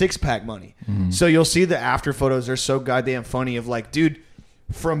have the 6-pack money. Mm-hmm. So you'll see the after photos. They're so goddamn funny of, like, dude,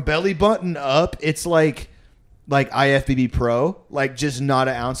 from belly button up, it's like IFBB Pro, like, just not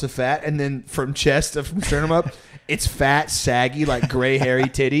an ounce of fat. And then from chest, from sternum up, it's fat, saggy, like, gray, hairy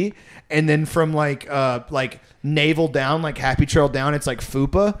titty. And then from, like navel down, like Happy Trail down, it's like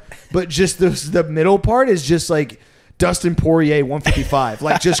fupa, but just the middle part is just like Dustin Poirier 155,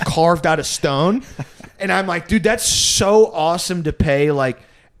 like just carved out of stone. And I'm like, dude, that's so awesome to pay like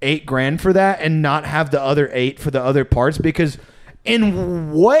 $8,000 for that and not have the other 8 for the other parts, because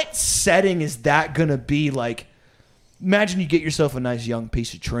in what setting is that gonna be? Like, imagine you get yourself a nice young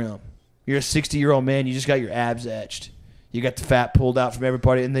piece of trim. You're a 60-year-old man, you just got your abs etched. You got the fat pulled out from every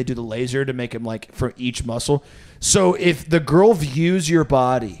party, and they do the laser to make them like for each muscle. So if the girl views your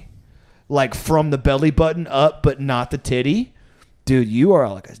body like from the belly button up, but not the titty, dude, you are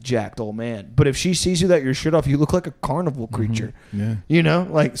like a jacked old man. But if she sees you that your shirt off, you look like a carnival creature. Yeah. You know,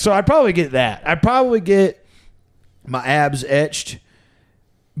 like, so I'd probably get that. I'd probably get my abs etched,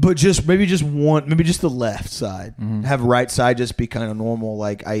 but maybe just the left side. Have right side just be kind of normal.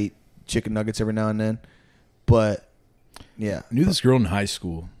 Like, I eat chicken nuggets every now and then, but. Yeah. I knew this girl in high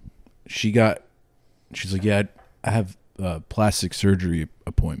school. She's like, yeah, I have a plastic surgery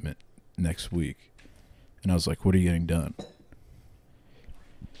appointment next week. And I was like, what are you getting done?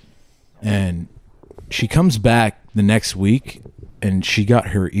 And she comes back the next week and she got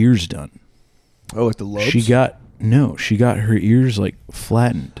her ears done. Oh, like the lobes? She got her ears like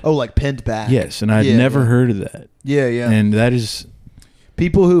flattened. Oh, like pinned back. Yes, and I'd never heard of that. Yeah. And that is...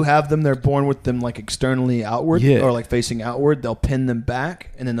 People who have them, they're born with them like externally outward, Yeah. or like facing outward. They'll pin them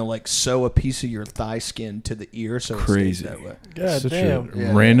back, and then they'll like sew a piece of your thigh skin to the ear, so Crazy. it stays that way. God Such damn. a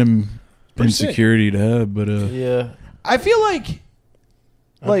Yeah. random Pretty sick. insecurity to have, but Yeah. I feel like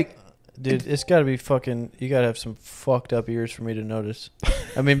Dude, it's got to be fucking. You got to have some fucked up ears for me to notice.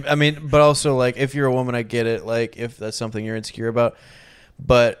 I mean, but also like, if you're a woman, I get it. Like, if that's something you're insecure about,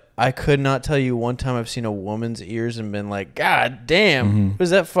 but I could not tell you one time I've seen a woman's ears and been like, God damn,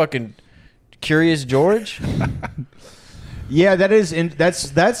 was that fucking Curious George? Yeah, that's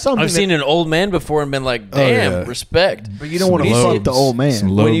something. I've seen an old man before and been like, damn, respect. But you don't want to fuck the old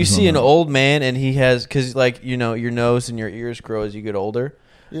man. When you see an old man and he has, because like, you know, your nose and your ears grow as you get older.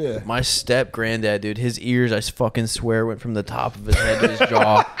 Yeah. My step granddad, dude, his ears, I fucking swear, went from the top of his head to his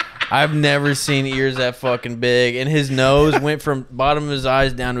jaw. I've never seen ears that fucking big. And his nose went from bottom of his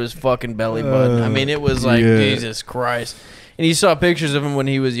eyes down to his fucking belly button. I mean, it was like, Jesus Christ. And you saw pictures of him when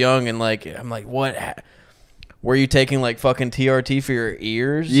he was young, and like, I'm like, what? Were you taking like fucking TRT for your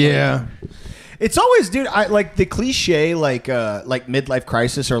ears? Yeah. It's always, dude, I like the cliche like midlife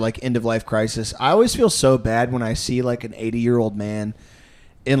crisis or like end of life crisis. I always feel so bad when I see like an 80-year-old man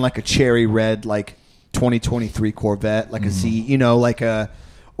in like a cherry red like 2023 Corvette, like a Z, you know, like a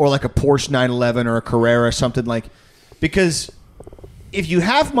Porsche 911 or a Carrera or something, like, because if you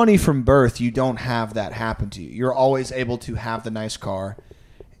have money from birth, you don't have that happen to you. You're always able to have the nice car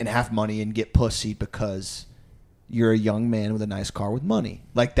and have money and get pussy because you're a young man with a nice car with money.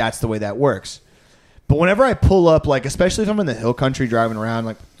 Like, that's the way that works. But whenever I pull up, like, especially if I'm in the hill country driving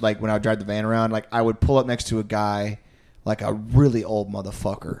around, like when I would drive the van around, like, I would pull up next to a guy, like a really old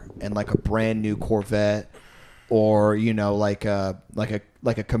motherfucker, and like a brand new Corvette, or, you know, like a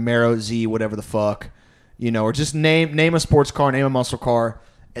Camaro Z, whatever the fuck, you know, or just name a sports car, name a muscle car,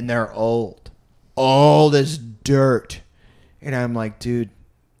 and they're old as dirt. And I'm like, dude,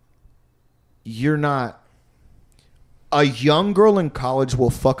 you're not. A young girl in college will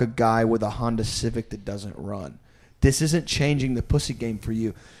fuck a guy with a Honda Civic that doesn't run. This isn't changing the pussy game for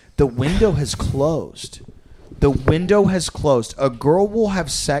you. The window has closed. The window has closed. A girl will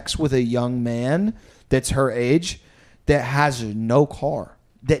have sex with a young man that's her age that has no car,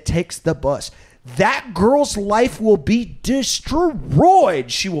 that takes the bus. That girl's life will be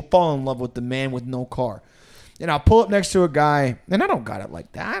destroyed. She will fall in love with the man with no car. And I'll pull up next to a guy, and I don't got it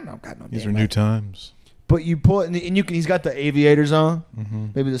like that. I don't got no. These are new times. But you pull it, and you can. He's got the aviators on,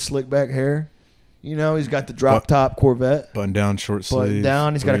 maybe the slick back hair. You know, he's got the drop top Corvette, button down, short sleeve, button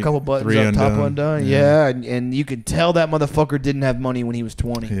down. He's got a couple buttons up top, undone. Yeah, and you can tell that motherfucker didn't have money when he was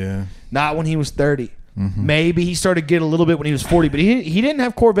 20. Yeah, not when he was 30. Maybe he started getting a little bit when he was 40, but he didn't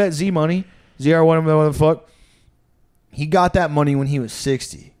have Corvette Z money, ZR1, whatever the fuck. He got that money when he was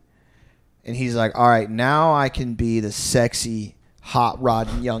 60, and he's like, all right, now I can be the sexy, hot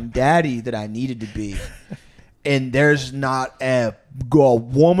rod young daddy that I needed to be. And there's not a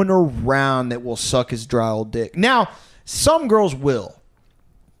woman around that will suck his dry old dick. Now, some girls will.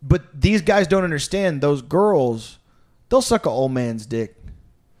 But these guys don't understand. Those girls, they'll suck an old man's dick.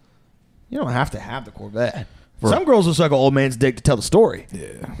 You don't have to have the Corvette. Some girls will suck an old man's dick to tell the story.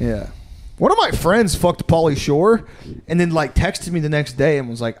 Yeah. One of my friends fucked Pauly Shore and then like texted me the next day and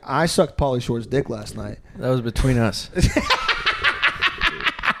was like, I sucked Pauly Shore's dick last night. That was between us.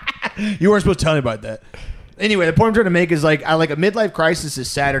 You weren't supposed to tell anybody that. Anyway, the point I'm trying to make is like, a midlife crisis is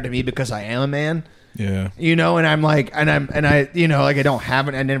sadder to me because I am a man. Yeah. You know, and I'm like, I you know, like I don't have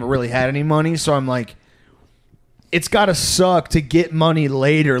it. I never really had any money, so I'm like, it's gotta suck to get money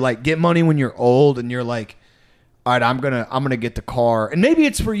later. Like, get money when you're old and you're like, all right, I'm gonna get the car, and maybe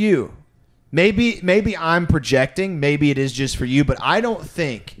it's for you. Maybe I'm projecting. Maybe it is just for you. But I don't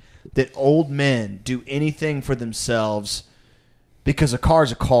think that old men do anything for themselves because a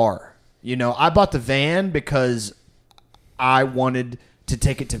car's a car. You know, I bought the van because I wanted to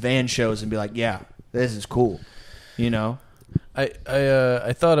take it to van shows and be like, yeah, this is cool. You know?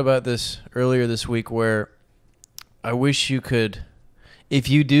 I thought about this earlier this week where I wish you could, if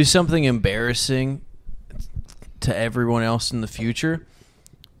you do something embarrassing to everyone else in the future,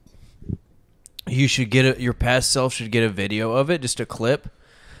 you should your past self should get a video of it, just a clip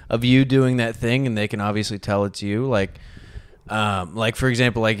of you doing that thing, and they can obviously tell it's you. Like for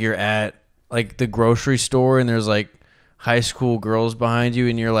example, like you're at like the grocery store and there's like high school girls behind you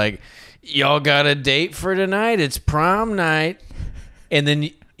and you're like, y'all got a date for tonight? It's prom night. And then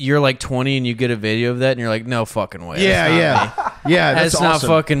you're like 20 and you get a video of that and you're like, no fucking way. Yeah. That's awesome. not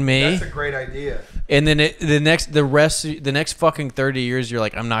fucking me. That's a great idea. And then the next fucking 30 years, you're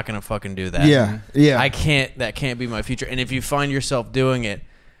like, I'm not going to fucking do that. Yeah. That can't be my future. And if you find yourself doing it,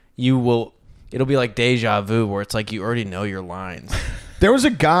 it'll be like deja vu where it's like you already know your lines. There was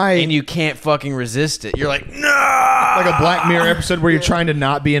a guy... And you can't fucking resist it. You're like, no! Like a Black Mirror episode where you're trying to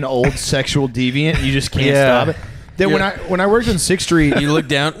not be an old sexual deviant and you just can't stop it. Then when I worked on 6th Street... You look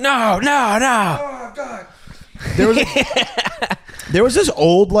down, no! Oh, God. There was this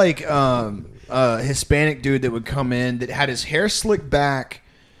old, like, Hispanic dude that would come in that had his hair slicked back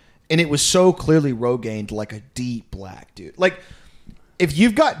and it was so clearly Rogaine to like a deep black dude. Like... if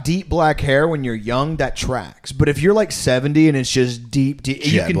you've got deep black hair when you're young, that tracks. But if you're like 70 and it's just deep, you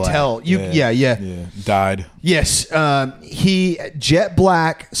can black. tell. Yeah. Dyed. Yes. He jet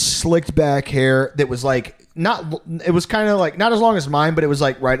black, slicked back hair that was like not. It was kind of like not as long as mine, but it was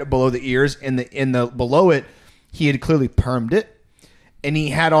like right below the ears. In the below it, he had clearly permed it, and he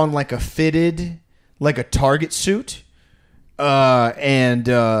had on like a fitted, like a Target suit,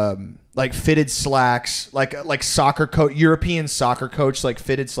 and. Like fitted slacks, like soccer coat, European soccer coach, like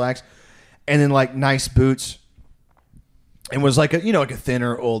fitted slacks, and then like nice boots, and was like like a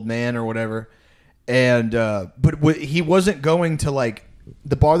thinner old man or whatever, and but he wasn't going to like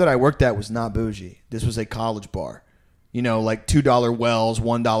the bar that I worked at was not bougie. This was a college bar, like $2 Wells,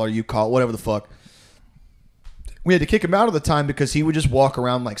 $1 you call it, whatever the fuck. We had to kick him out of the time because he would just walk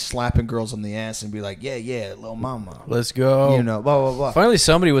around like slapping girls on the ass and be like, yeah, little mama. Let's go. Blah, blah, blah. Finally,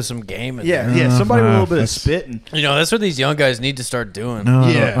 somebody with some game in there. Yeah, somebody with a little bit of spit. And, that's what these young guys need to start doing. No,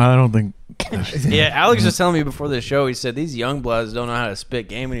 Yeah. I don't think. Yeah, Alex was telling me before the show, he said these young bloods don't know how to spit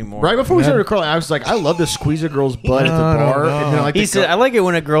game anymore. right before we started recording, I was like, I love to squeeze a girl's butt at the bar. And then, like, He said, I like it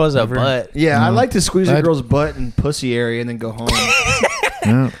when a girl has a butt. I like to squeeze a girl's butt and pussy area and then go home.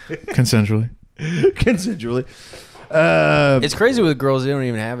 No, consensually. Consensually. It's crazy with girls; they don't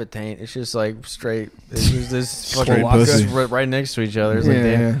even have a taint. It's just like straight. It's just this fucking Straight walk pussy. right next to each other. It's like,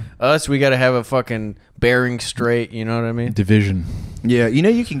 damn, us, we got to have a fucking bearing straight. You know what I mean? Division. Yeah,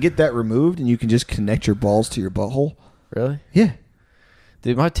 you can get that removed and you can just connect your balls to your butthole. Really? Yeah.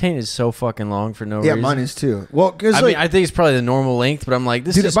 Dude, my taint is so fucking long for no Yeah, reason. mine is too. Well, because I mean, I think it's probably the normal length, but I'm like,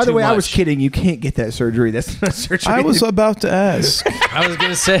 this dude, is by the too way, much. I was kidding. You can't get that surgery. That's not surgery. I was about to ask. I was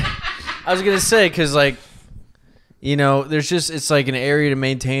gonna say, because like, there's just it's like an area to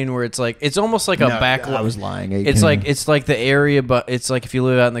maintain where it's like it's almost like a back. I was lying. It's like the area, but it's like if you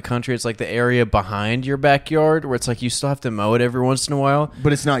live out in the country, it's like the area behind your backyard where it's like you still have to mow it every once in a while,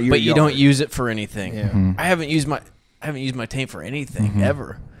 but it's not your. But you don't use it for anything. Yeah. Mm-hmm. I haven't used my taint for anything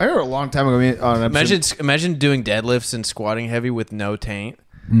ever. I remember a long time ago. On an episode, Imagine doing deadlifts and squatting heavy with no taint.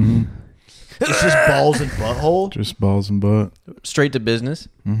 Mm-hmm. it's just balls and butthole. Just balls and butt. Straight to business.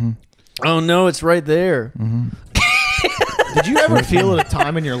 Mm-hmm. Oh no, it's right there. Mm-hmm. Did you ever feel at a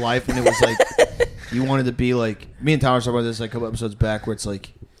time in your life when it was like you wanted to be like me and Tyler talked about this like a couple episodes back where it's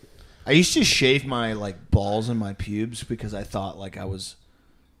like I used to shave my like balls and my pubes because I thought like I was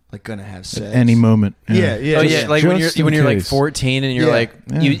like gonna have sex At any moment. Yeah. Oh yeah, like when Just you're in like case. 14 and you're Yeah. like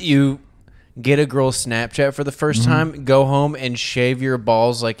Yeah. you get a girl's Snapchat for the first time, go home and shave your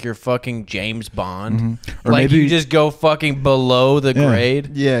balls like you're fucking James Bond. Or Like maybe- you just go fucking below the Yeah.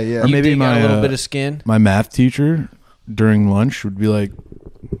 grade. Yeah, yeah. Or You maybe dig out my, a little bit of skin. My math teacher during lunch would be like,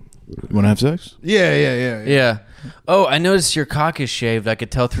 "You want to have sex?" Yeah. Yeah. Oh, I noticed your cock is shaved. I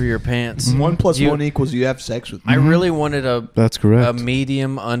could tell through your pants. 1 + You- 1 = you have sex with me. I really wanted That's correct. a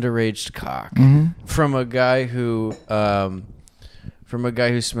medium underage cock from a guy who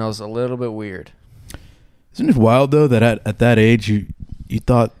smells a little bit weird. Isn't it wild though that at that age you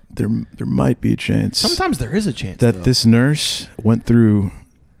thought there might be a chance Sometimes there is a chance that though. this nurse went through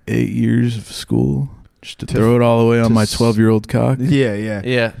 8 years of school just to throw it all away on my 12-year-old cock? Yeah, yeah.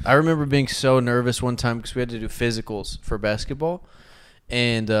 Yeah, I remember being so nervous one time because we had to do physicals for basketball,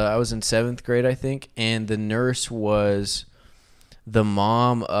 and I was in 7th grade, I think, and the nurse was the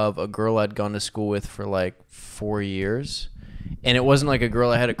mom of a girl I'd gone to school with for like 4 years, and it wasn't like a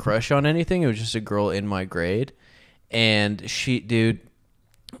girl I had a crush on anything. It was just a girl in my grade, and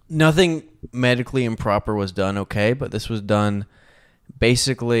nothing medically improper was done, okay, but this was done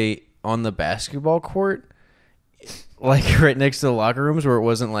basically on the basketball court, like right next to the locker rooms where it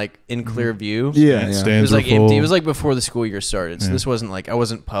wasn't like in clear view. Yeah, It yeah. It stands was like were full. empty. It was like before the school year started. So Yeah. this wasn't like I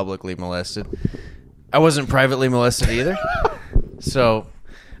wasn't publicly molested. I wasn't privately molested either. So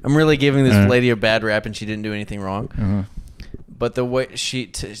I'm really giving this lady a bad rap, and she didn't do anything wrong. Uh-huh. But the way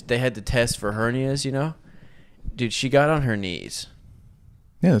they had to test for hernias, dude, she got on her knees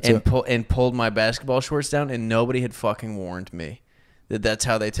Yeah, that's and pulled my basketball shorts down, and nobody had fucking warned me that that's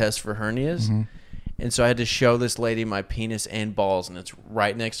how they test for hernias. Mm-hmm. And so I had to show this lady my penis and balls, and it's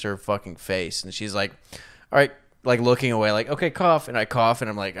right next to her fucking face. And she's like, all right, like looking away, like, okay, cough. And I cough, and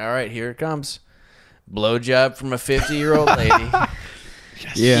I'm like, all right, here it comes. Blowjob from a 50-year-old lady.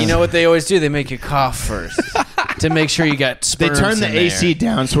 Yeah. You know what they always do? They make you cough first to make sure you got They sperms turn the in there. AC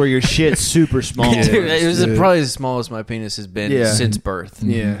down so where your shit's super small. Dude, it was Yeah. probably the smallest my penis has been Yeah. since birth.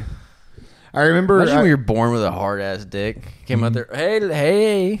 Yeah. I remember Imagine when you're born with a hard ass dick. Came out there,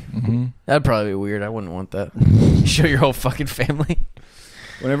 hey. Mm-hmm. That'd probably be weird. I wouldn't want that. Show your whole fucking family.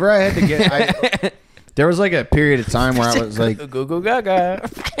 whenever I had to get there was like a period of time where I was like go gaga.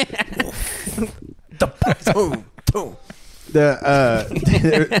 Boom, boom.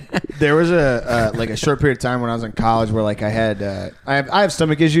 There was a like a short period of time when I was in college where like I have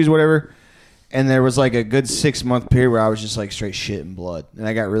stomach issues, whatever, and there was like a good 6-month period where I was just like straight shit and blood, and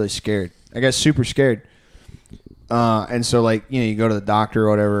I got really scared. I got super scared, and so like you go to the doctor or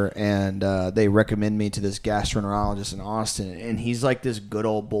whatever, and they recommend me to this gastroenterologist in Austin, and he's like this good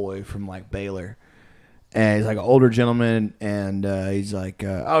old boy from like Baylor. And he's like an older gentleman, and he's like,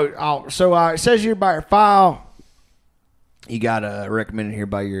 so it says here by your file, you got recommended here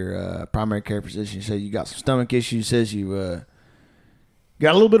by your primary care physician. You say you got some stomach issues. Says you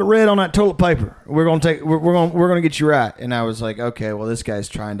got a little bit of red on that toilet paper. We're gonna get you right. And I was like, okay, well this guy's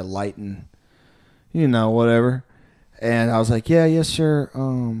trying to lighten, whatever. And I was like, yes sir.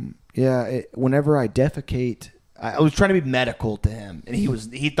 Whenever I defecate. I was trying to be medical to him, and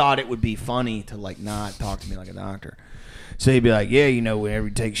he thought it would be funny to like not talk to me like a doctor. So he'd be like, whenever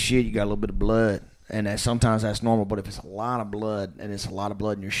you take shit, you got a little bit of blood, and sometimes that's normal. But if it's a lot of blood and it's a lot of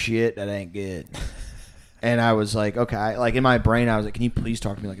blood in your shit, that ain't good. And I was like, okay, like in my brain, I was like, can you please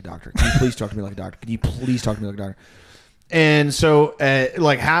talk to me like a doctor? Can you please talk to me like a doctor? Can you please talk to me like a doctor? And so,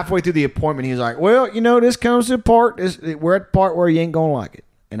 like halfway through the appointment, he was like, well, this comes to the part. We're at the part where you ain't gonna like it,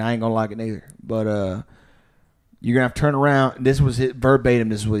 and I ain't gonna like it neither. But you're going to have to turn around. This was it, verbatim.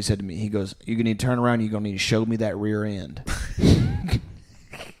 This is what he said to me. He goes, you're going to need to turn around. You're going to need to show me that rear end.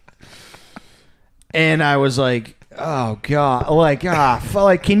 And I was like, oh, God. Like, you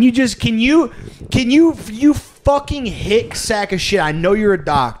fucking hick sack of shit. I know you're a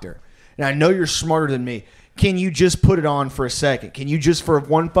doctor. And I know you're smarter than me. Can you just put it on for a second? Can you just for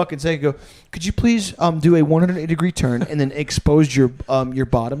one fucking second go, could you please do a 180-degree turn and then expose your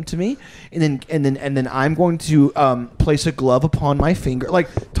bottom to me? And then I'm going to place a glove upon my finger.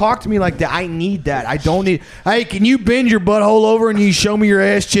 Like, talk to me like that. I need that. I don't need, hey, can you bend your butthole over and you show me your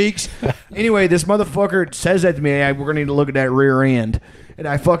ass cheeks? Anyway, this motherfucker says that to me. Hey, we're going to need to look at that rear end. And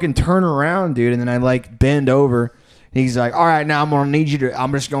I fucking turn around, dude, and then I like bend over. And he's like, all right, now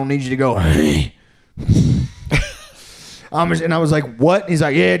I'm just going to need you to go, hey. And I was like, what? He's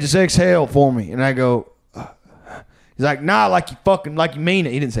like, yeah, just exhale for me. And I go, he's like, nah, like you mean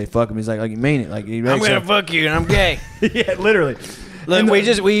it. He didn't say fuck him. He's like you mean it. Like I'm gonna fuck you and I'm gay. Yeah, literally. Look,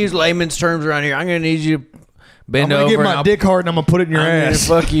 we use layman's terms around here. I'm gonna need you to bend over. I'm gonna get my dick hard and I'm gonna put it in your ass. I'm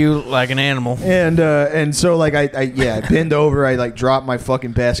gonna fuck you like an animal. And so like I bend over. I like drop my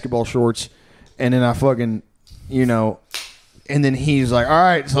fucking basketball shorts, and then I fucking, and then he's like, all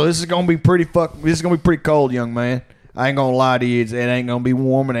right, so this is gonna be pretty cold, young man. I ain't gonna lie to you. It ain't gonna be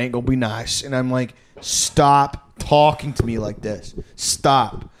warm. It ain't gonna be nice. And I'm like, stop talking to me like this.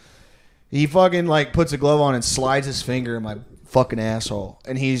 Stop. He fucking like puts a glove on and slides his finger in my fucking asshole.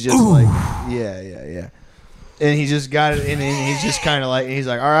 And he's just like, yeah. And he just got it. And he's just kind of like, he's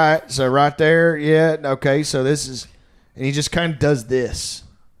like, all right, so right there. Yeah. Okay. So this is, and he just kind of does this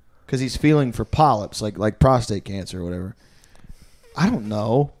because he's feeling for polyps, like prostate cancer or whatever. I don't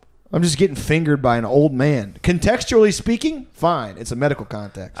know. I'm just getting fingered by an old man. Contextually speaking, fine. It's a medical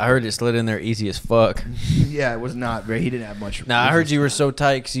context. I heard it slid in there easy as fuck. Yeah, it was not. He didn't have much. Nah, I heard you were so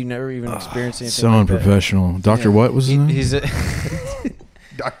tight because you never even experienced anything. So like unprofessional. That. Doctor, what was his name? He's a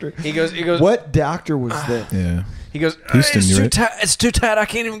doctor. He goes. What doctor was that? Yeah. He goes. Houston, it's too right? tight. It's too tight. I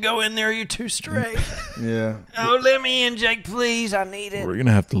can't even go in there. You're too straight. Yeah. Oh, let me in, Jake, please. I need it. We're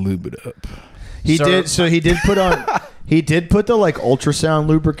gonna have to lube it up. He did. So he did put on. He did put the like ultrasound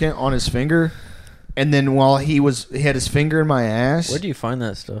lubricant on his finger, and then while he had his finger in my ass. Where do you find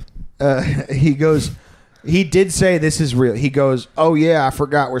that stuff? He goes. He did say this is real. He goes, oh yeah, I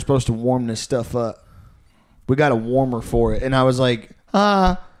forgot we're supposed to warm this stuff up. We got a warmer for it, and I was like,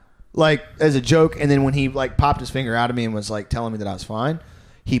 like as a joke. And then when he like popped his finger out of me and was like telling me that I was fine,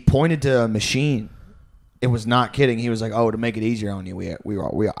 he pointed to a machine. It was not kidding. He was like, "Oh, to make it easier on you,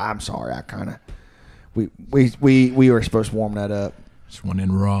 I'm sorry. I kind of, we were supposed to warm that up." Just went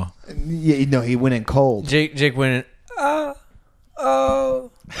in raw. Yeah, no, he went in cold. Jake went in. I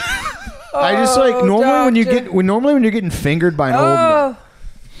just like normally doctor. when you're getting fingered by an old man.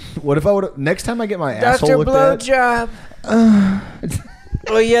 What if I would? Next time I get my asshole looked at. Blowjob.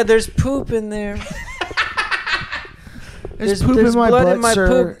 Oh yeah, there's poop in there. There's poop in my blood butt, in my sir.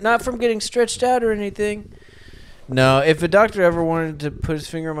 poop, not from getting stretched out or anything. No, if a doctor ever wanted to put his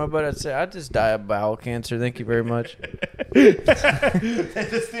finger in my butt, I'd say, I'd just die of bowel cancer. Thank you very much.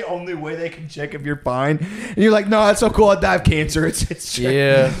 That's the only way they can check if you're fine. And you're like, no, that's so cool. I die of cancer. It's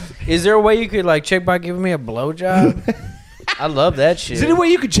yeah. Is there a way you could like check by giving me a blowjob? I love that shit. Is there any way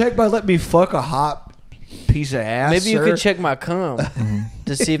you could check by letting me fuck a hot piece of ass? Maybe you sir? could check my cum.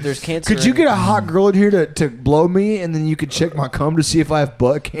 to see if there's cancer. Could you get a hot girl in here to blow me, and then you could check my cum to see if I have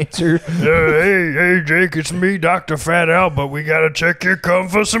butt cancer? Hey, Jake, it's me, Dr. Fat Al, but we got to check your cum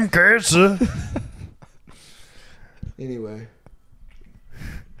for some cancer. Anyway.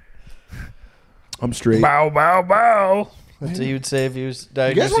 I'm straight. Bow, bow, bow. That's what he would say if he was You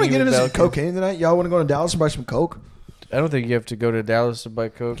diagnosed. guys want to get into some cocaine? cocaine tonight? Y'all want to go to Dallas and buy some coke? I don't think you have to go to Dallas to buy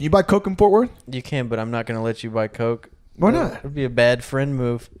coke. Can you buy coke in Fort Worth? You can, but I'm not going to let you buy coke. Why not? It would be a bad friend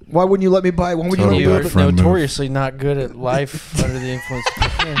move. Why wouldn't you let me buy? Why would you let me Totally buy? bad friend Notoriously not good at life under the influence of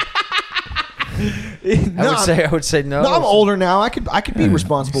cocaine. I would say no. No, I'm older now. I could be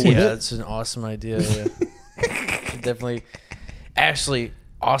responsible with Yeah, it. that's an awesome idea. Yeah. Definitely. Actually,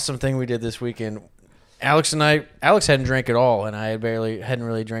 awesome thing we did this weekend. Alex hadn't drank at all, and I hadn't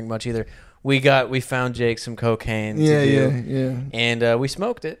really drank much either. We found Jake some cocaine. Yeah. And we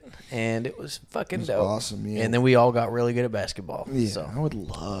smoked it, and it was fucking dope. Awesome, yeah. And then we all got really good at basketball. Yeah, So I would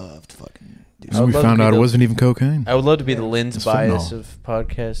love to fucking do And we would love to found be out it the- wasn't even cocaine. I would love to be the Lynn's It's Bias fentanyl. of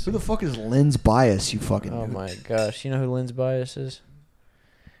podcasts. Who the fuck is Lynn's Bias, you fucking Oh dude? my gosh, you know who Lynn's Bias is?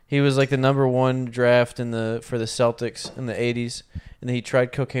 He was like the number 1 draft for the Celtics in the 80s, and then he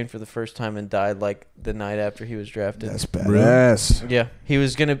tried cocaine for the first time and died like the night after he was drafted. That's badass. Yeah, he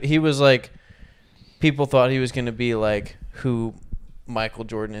was like, people thought he was gonna be like who Michael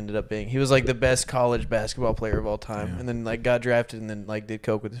Jordan ended up being. He was like the best college basketball player of all time, and then like got drafted and then like did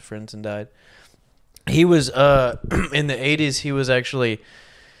coke with his friends and died. He was in the 80s. He was actually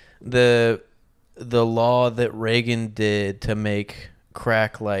the law that Reagan did to make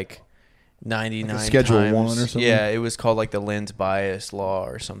crack like 99 Like a Schedule times. 1 or something? Yeah, it was called like the Lynn's Bias law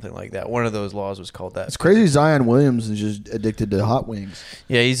or something like that. One of those laws was called that. It's crazy. Zion Williams is just addicted to hot wings.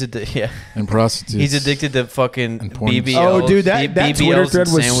 Yeah, And prostitutes. he's addicted to fucking And porn. BBLs. Oh, dude, that BBLs Twitter and thread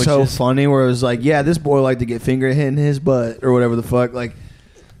was so sandwiches. funny. Where it was like, yeah, this boy liked to get fingered in his butt or whatever the fuck. Like,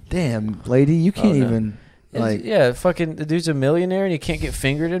 damn, lady, you can't no. even like. Yeah, fucking the dude's a millionaire and he can't get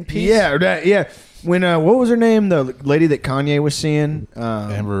fingered in peace. Yeah, yeah. When what was her name? The lady that Kanye was seeing.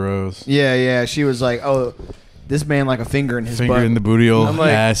 Amber Rose. Yeah. She was like, oh, this man like a finger in his Finger butt. in the booty hole I'm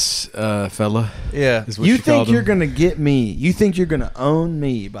like- ass fella. Yeah. Is what You she think called you're him. gonna get me? You think you're gonna own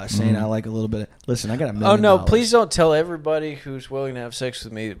me by saying I like a little bit of? Listen, I got $1 million. Oh no! Please don't tell everybody who's willing to have sex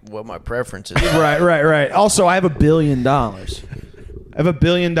with me what my preference is. Right. Also, I have $1 billion. I have $1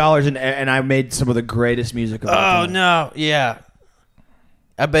 billion, and I made some of the greatest music of all Oh time. no! Yeah.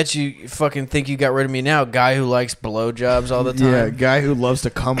 I bet you fucking think you got rid of me now, guy who likes blowjobs all the time. Yeah, guy who loves to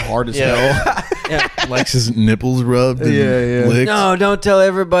come hard as Yeah. hell. Yeah. Likes his nipples rubbed and Yeah. licked. No, don't tell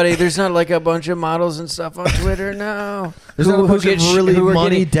everybody. There's not like a bunch of models and stuff on Twitter. No, There's not a bunch of get sh- really who are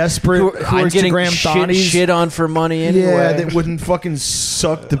money getting- desperate who are getting Instagram thotties. shit on for money anyway. Yeah, that wouldn't fucking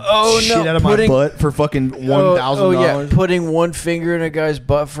suck the Oh, shit no, out of putting- my butt for fucking $1,000. Oh yeah, putting one finger in a guy's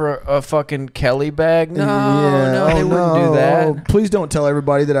butt for a fucking Kelly bag. No, they wouldn't do that. Oh, please don't tell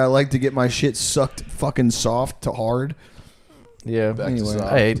everybody that I like to get my shit sucked fucking soft to hard. Yeah, Back to Anyway.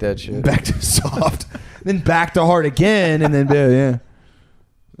 soft. I hate that shit. Back to soft, then back to hard again, and then yeah.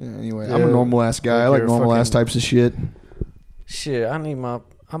 Anyway, I'm a Yeah, normal ass guy. like I like you're normal ass fucking- types of shit. Shit, I need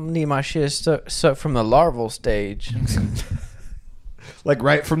my shit sucked from the larval stage. Like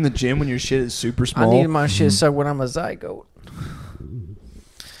right from the gym when your shit is super small. I need my shit sucked when I'm a zygote.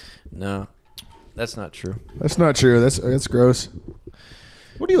 No, that's not true. That's not true. That's gross.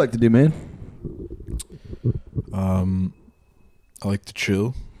 What do you like to do, man? I like to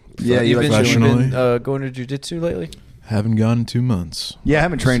chill. Yeah, you You've like been, professionally? you've been going to jujitsu lately? Haven't gone in 2 months. Yeah, I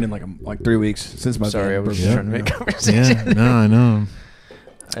haven't trained in like 3 weeks since my. Sorry, I was Yeah. trying to make conversation. Yeah, no, I know.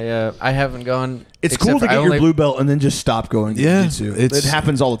 I haven't gone. It's except cool to for I get your only- blue belt and then just stop going to Yeah, jiu-jitsu. it's- It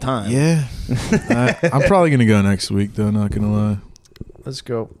happens all the time. Yeah. I'm probably going to go next week, though, not going to lie. Let's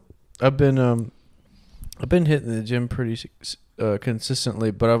go. I've been hitting the gym pretty consistently,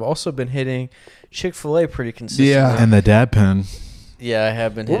 but I've also been hitting Chick-fil-A pretty consistently. Yeah. And the dab pen. Yeah, I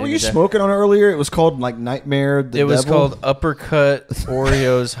have been. What were hitting you that. smoking on earlier? It was called like Nightmare. It was called Uppercut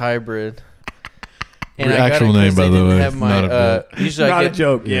Oreos Hybrid. Your I got actual it 'cause name, by they the didn't way, have my, not a bit. usually Not I a get,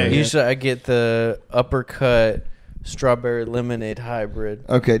 joke. Yeah. Usually I get the Uppercut Strawberry Lemonade Hybrid.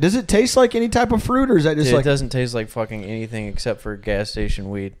 Okay. Does it taste like any type of fruit, or is that just It like? doesn't taste like fucking anything except for gas station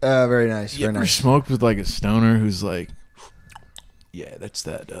weed. Very nice. You Very ever nice. smoked with like a stoner who's like, yeah, that's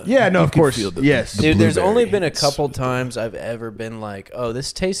that. Yeah, no, you of can course. feel the- Yes. the Dude, there's only blueberry. been a It's couple so times I've ever been like, oh,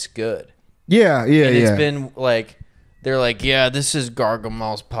 this tastes good. Yeah. And Yeah. it's been like, they're like, yeah, this is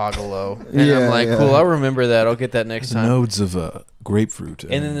Gargamel's Pagalo. And Yeah, I'm like, yeah. cool, I'll remember that. I'll get that next The time. nodes of grapefruit.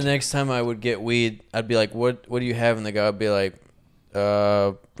 And then the next time I would get weed, I'd be like, what do you have? And the guy would be like,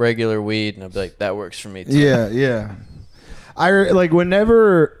 regular weed. And I'd be like, that works for me too. Yeah. like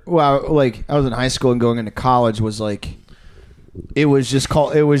whenever like I was in high school and going into college was like it was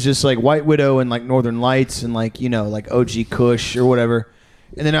just like White Widow and like Northern Lights and like like OG Kush or whatever.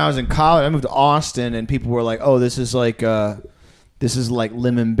 And then I was in college. I moved to Austin and people were like, "Oh, this is like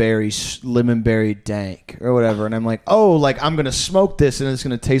lemon berry dank or whatever." And I'm like, "Oh, like I'm gonna smoke this and it's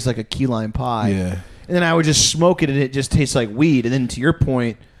gonna taste like a key lime pie." Yeah. And then I would just smoke it and it just tastes like weed. And then to your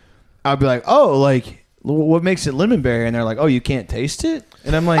point, I'd be like, "Oh, like what makes it lemon berry?" And they're like, "Oh, you can't taste it?"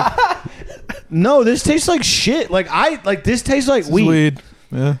 And I'm like, "No, this tastes like shit. Like this tastes like weed.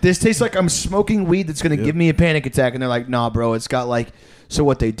 Yeah. This tastes like I'm smoking weed that's gonna give me a panic attack." And they're like, "Nah, bro, it's got like." So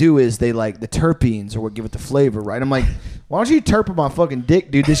what they do is they like the terpenes or what give it the flavor, right? I'm like, why don't you terp on my fucking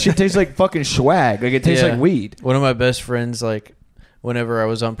dick, dude? This shit tastes like fucking swag. Like it tastes like weed. One of my best friends, like whenever I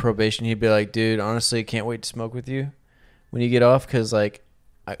was on probation, he'd be like, "Dude, honestly, can't wait to smoke with you when you get off because like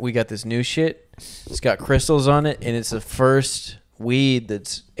we got this new shit. It's got crystals on it, and it's the first weed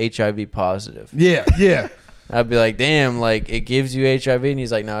that's HIV positive." Yeah. I'd be like, "Damn, like it gives you HIV," and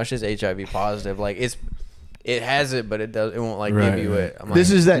he's like, "No, it's just HIV positive. Like it has it, but it won't like give you it." I'm like, this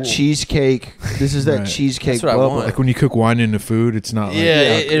is that "Cool." cheesecake. This is that cheesecake. That's what I bubble. want. Like when you cook wine into food, it's not like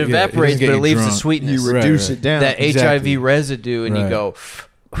it evaporates, but it leaves the sweetness. You reduce it down. That Exactly. HIV residue, and you Right. go,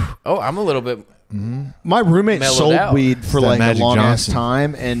 "Oh, I'm a little bit." My roommate mellowed sold out. weed for That like a Magic long ass Johnson.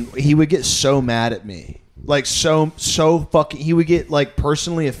 time, and he would get so mad at me, like so fucking. He would get like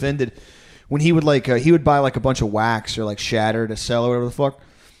personally offended when he would like he would buy like a bunch of wax or like shatter to sell or whatever the fuck,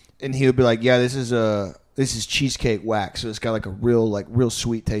 and he would be like, "Yeah, this is cheesecake wax, so it's got like a real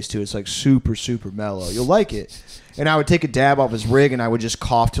sweet taste to it. It's like super mellow. You'll like it." And I would take a dab off his rig, and I would just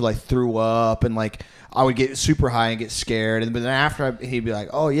cough till I threw up, and like I would get super high and get scared, but then after he'd be like,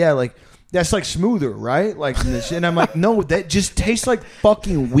 "Oh yeah, like." That's like smoother, right? Like, and I'm like, no, that just tastes like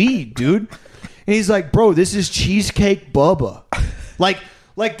fucking weed, dude. And he's like, bro, this is cheesecake Bubba.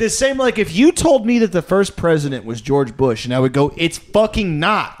 Like the same, like if you told me that the first president was George Bush, and I would go, it's fucking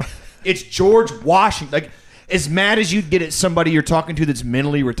not. It's George Washington. Like, as mad as you'd get at somebody you're talking to that's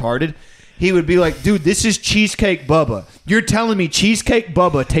mentally retarded, he would be like, dude, this is cheesecake Bubba. You're telling me cheesecake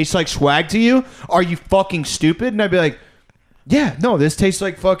Bubba tastes like swag to you? Are you fucking stupid? And I'd be like, yeah, no, this tastes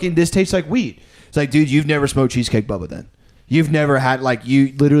like weed. It's like, dude, you've never smoked cheesecake Bubba then. You've never had, like,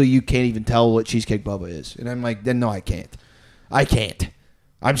 you can't even tell what cheesecake Bubba is. And I'm like, then no, I can't.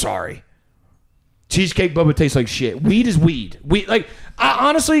 I'm sorry. Cheesecake Bubba tastes like shit. Weed is weed. Like,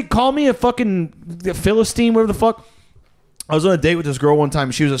 honestly, call me a fucking Philistine, whatever the fuck. I was on a date with this girl one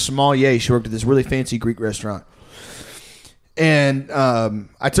time. She was a sommelier. She worked at this really fancy Greek restaurant. And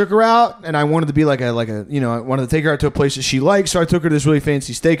I took her out, and I wanted to be like a I wanted to take her out to a place that she likes. So I took her to this really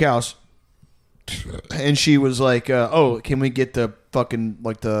fancy steakhouse, and she was like, "Oh, can we get the fucking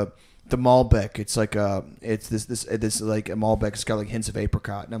like the Malbec? It's like it's this like a Malbec. It's got like hints of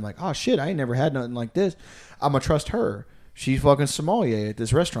apricot." And I'm like, "Oh shit, I ain't never had nothing like this. I'm gonna trust her. She's fucking sommelier at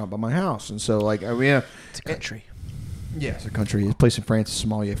this restaurant by my house." And so like I mean, It's a country. Yeah, it's a country. It's a place in France,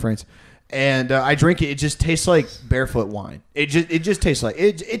 sommelier, France. And I drink it. It just tastes like barefoot wine. It just tastes like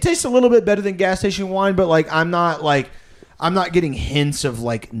it tastes a little bit better than gas station wine, but like I'm not getting hints of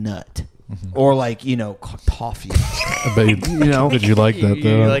like nut or like toffee. I bet you know. Did you like that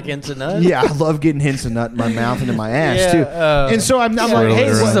though? You like hints of nuts? Yeah, I love getting hints of nut in my mouth and in my ass too. And so I'm like, Swirl hey, it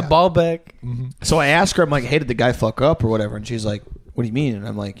This is around. a Ballback. so I asked her, I'm like, hey, did the guy fuck up or whatever? And she's like, what do you mean? And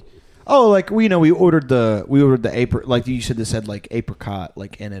I'm like, oh, like we ordered the like you said this had like apricot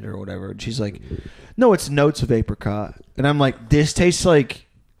like in it or whatever. And she's like, no, it's notes of apricot. And I'm like, this tastes like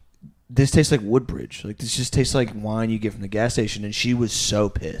Woodbridge. Like this just tastes like wine you get from the gas station. And she was so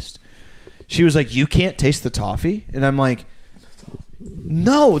pissed. She was like, you can't taste the toffee? And I'm like,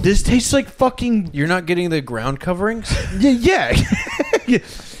 no, this tastes like fucking You're not getting the ground coverings? yeah.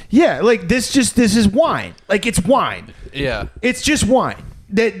 Yeah, like this is wine. Like it's wine. Yeah. It's just wine.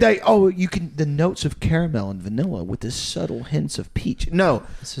 You can the notes of caramel and vanilla with the subtle hints of peach. No,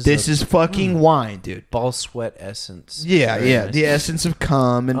 this is fucking wine, dude. Ball sweat essence. Yeah, Very yeah, nice. the essence of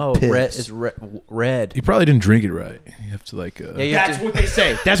cum and Oh, piss. red is red. You probably didn't drink it right. You have to like. Yeah, you have That's to- what they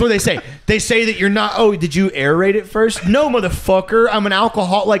say. That's what they say. They say that you're not. Oh, did you aerate it first? No, motherfucker. I'm an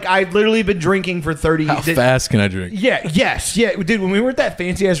alcohol. Like I've literally been drinking for 30 How years. fast can I drink? Yeah, yes, yeah, dude. When we were at that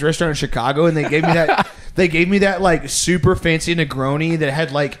fancy ass restaurant in Chicago, and they gave me that, like super fancy Negroni that had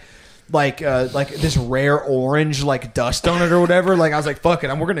like this rare orange like dust on it or whatever. Like I was like, fuck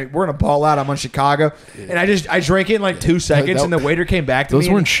it, we're gonna ball out. I'm on Chicago, and I drank it in like 2 seconds, and the waiter came back to me. Those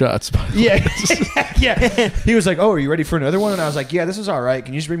weren't shots. By the way. Yeah, yeah. He was like, "Oh, are you ready for another one?" And I was like, "Yeah, this is all right.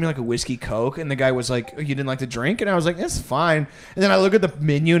 Can you just bring me like a whiskey Coke?" And the guy was like, "Oh, you didn't like to drink?" And I was like, "That's fine." And then I look at the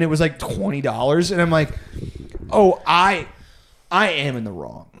menu, and it was like $20, and I'm like, "Oh, I am in the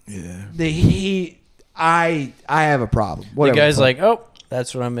wrong. Yeah. I have a problem. Whatever. The guy's like, oh,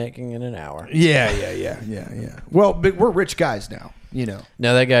 that's what I'm making in an hour. Yeah. Well, but we're rich guys now, you know.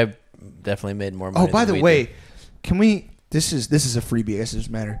 No, that guy definitely made more money. Oh, by than the we way, did. can we? This is a freebie. I guess it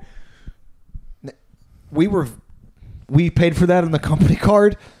doesn't matter. We paid for that on the company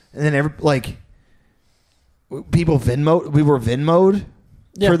card, and then people Venmo. We were Venmo'd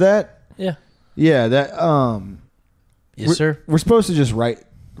for that. Yeah. Yeah, that Yes, sir. We're supposed to just write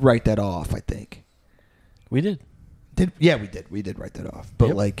that off, I think. We did. Yeah, we did. We did write that off.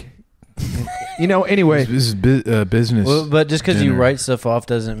 But Yep. anyway. This is business. Well, but just because you dinner. write stuff off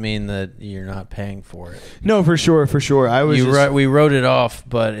doesn't mean that you're not paying for it. No, for sure. We wrote it off,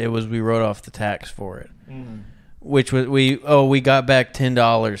 but we wrote off the tax for it, which was we got back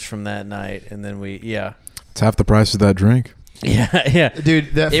 $10 from that night, and then It's half the price of that drink. yeah,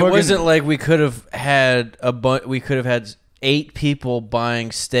 dude. That it wasn't like we could have had we could have had 8 people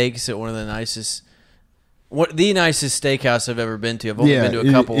buying steaks at one of the nicest steakhouse I've ever been to. I've only been to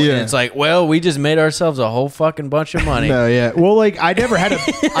a couple, and it's like, well, we just made ourselves a whole fucking bunch of money. No, yeah. Well, like I never had a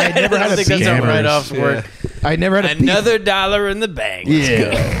beef. That's how write-offs work. I never had another $1 in the bank. Let's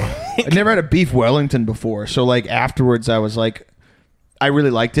go. I never had a beef Wellington before, so like afterwards, I was like, I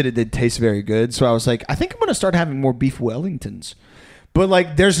really liked it. It did taste very good, so I was like, I think I'm gonna start having more beef Wellingtons. But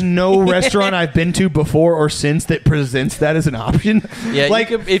like, there's no restaurant I've been to before or since that presents that as an option. Yeah,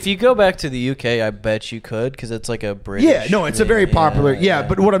 like if you go back to the UK, I bet you could, because it's like a British. Yeah, no, it's a very popular. Yeah,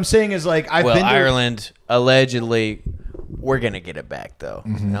 but what I'm saying is like I've been to Ireland allegedly. We're gonna get it back though,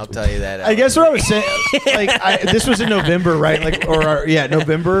 and I'll tell you that. I guess what I was saying, this was in November, right? Like,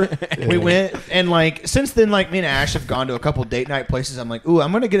 November. Yeah. We went, and like since then, like me and Ash have gone to a couple date night places. I'm like, ooh,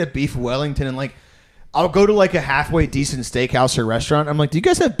 I'm gonna get a beef Wellington, and like I'll go to like a halfway decent steakhouse or restaurant. I'm like, do you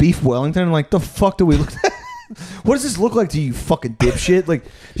guys have beef Wellington? I'm like, the fuck do we look at? What does this look like to you, fucking dipshit? Like,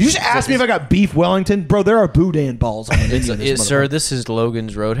 you just asked me if I got beef Wellington, bro. There are boudin balls on the menu. Sir, this is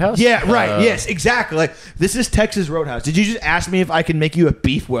Logan's Roadhouse. Yeah, right. Yes, exactly. Like, this is Texas Roadhouse. Did you just ask me if I can make you a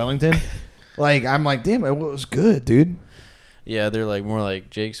beef Wellington? Like, I'm like, damn, it was good, dude. Yeah, they're like more like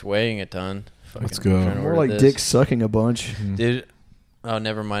Jake's weighing a ton. Let's go. More like Dick sucking a bunch, dude. Oh,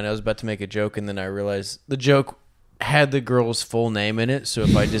 never mind. I was about to make a joke, and then I realized the joke had the girl's full name in it. So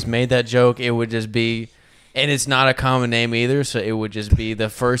if I just made that joke, it would just be. And it's not a common name either, so it would just be the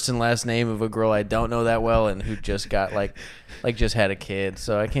first and last name of a girl I don't know that well and who just got like just had a kid.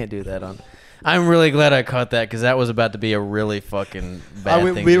 So I can't do that on. I'm really glad I caught that, because that was about to be a really fucking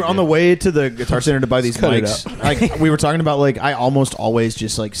bad thing. We were on the way to the Guitar Center to buy these mics. Like we were talking about, like I almost always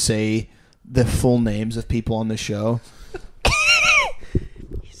just like say the full names of people on the show.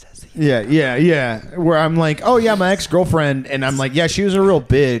 Yeah. Where I'm like, oh yeah, my ex-girlfriend, and I'm like, yeah, she was a real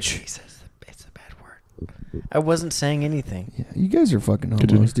bitch. I wasn't saying anything. Yeah, you guys are fucking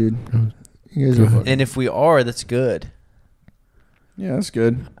homos, dude. You guys are fucking. And if we are, that's good. Yeah, that's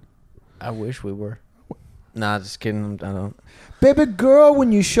good. I wish we were. Nah, just kidding. I don't. Baby girl,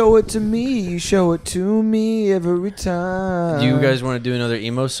 when you show it to me, you show it to me every time. Do you guys want to do another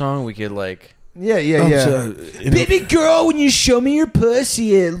emo song? We could like. Yeah. Baby girl, when you show me your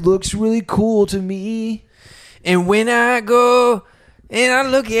pussy, it looks really cool to me. And when I go and I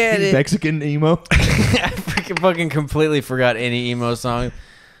look at it, Mexican emo. I fucking completely forgot any emo song.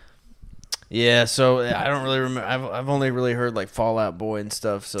 Yeah, so I don't really remember. I've only really heard like Fall Out Boy and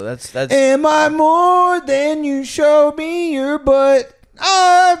stuff. So that's. Am I more than you show me your butt?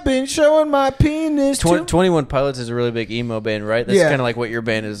 I've been showing my penis. 21 Pilots is a really big emo band, right? That's kind of like what your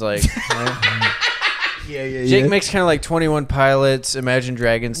band is like. Right? Yeah. Jake makes kind of like 21 Pilots, Imagine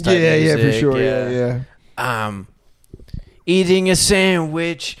Dragons type music. Yeah, for sure. Yeah. Eating a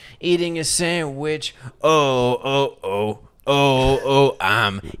sandwich. Oh,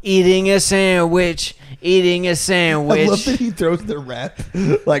 I'm eating a sandwich. I love that he throws the rap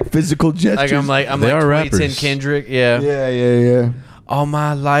like physical gestures. I'm like 2010 Kendrick. Yeah. All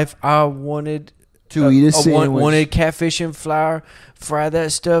my life I wanted to eat a sandwich. Wanted catfish and flour. Fry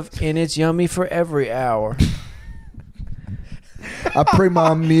that stuff and it's yummy for every hour. I pray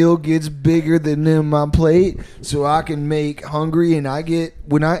my meal gets bigger than in my plate so I can make hungry and I get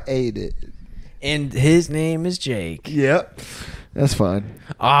when I ate it. And his name is Jake. Yep. That's fine.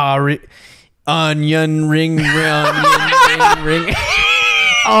 Onion ring. Onion ring,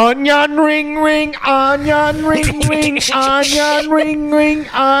 onion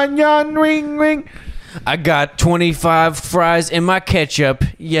ring. I got 25 fries in my ketchup.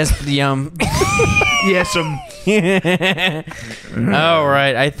 Yes, yum. Yes, All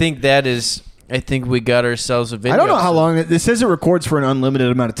right. I think that is I think we got ourselves a video. I don't know how long this says. It records for an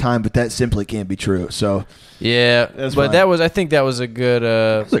unlimited amount of time, but that simply can't be true. So yeah, That's but fine. I think that was a good.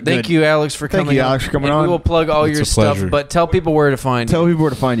 Thank good- you, Alex, for coming. Thank you, Alex, for coming and on. We will plug all It's your a stuff, pleasure. but tell people where to find Tell you. people where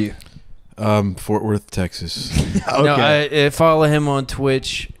to find you. Fort Worth, Texas. Okay. No, I follow him on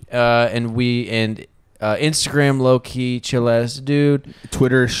Twitch, and Instagram, low key chill ass dude.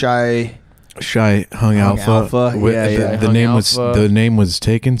 Twitter, Shy. Shy Hung Alpha. Alpha. Wi- Yeah, yeah. The Hung name Alpha. the name was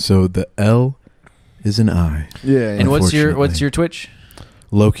taken, so the L is an I. Yeah. And what's your Unfortunately. Twitch?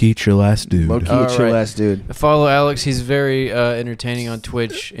 Low key chill ass dude. Low key, All chill right. ass dude. Follow Alex. He's very entertaining on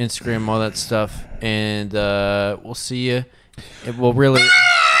Twitch, Instagram, all that stuff. And we'll see you. It will really,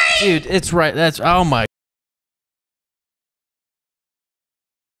 dude. It's right. That's oh my.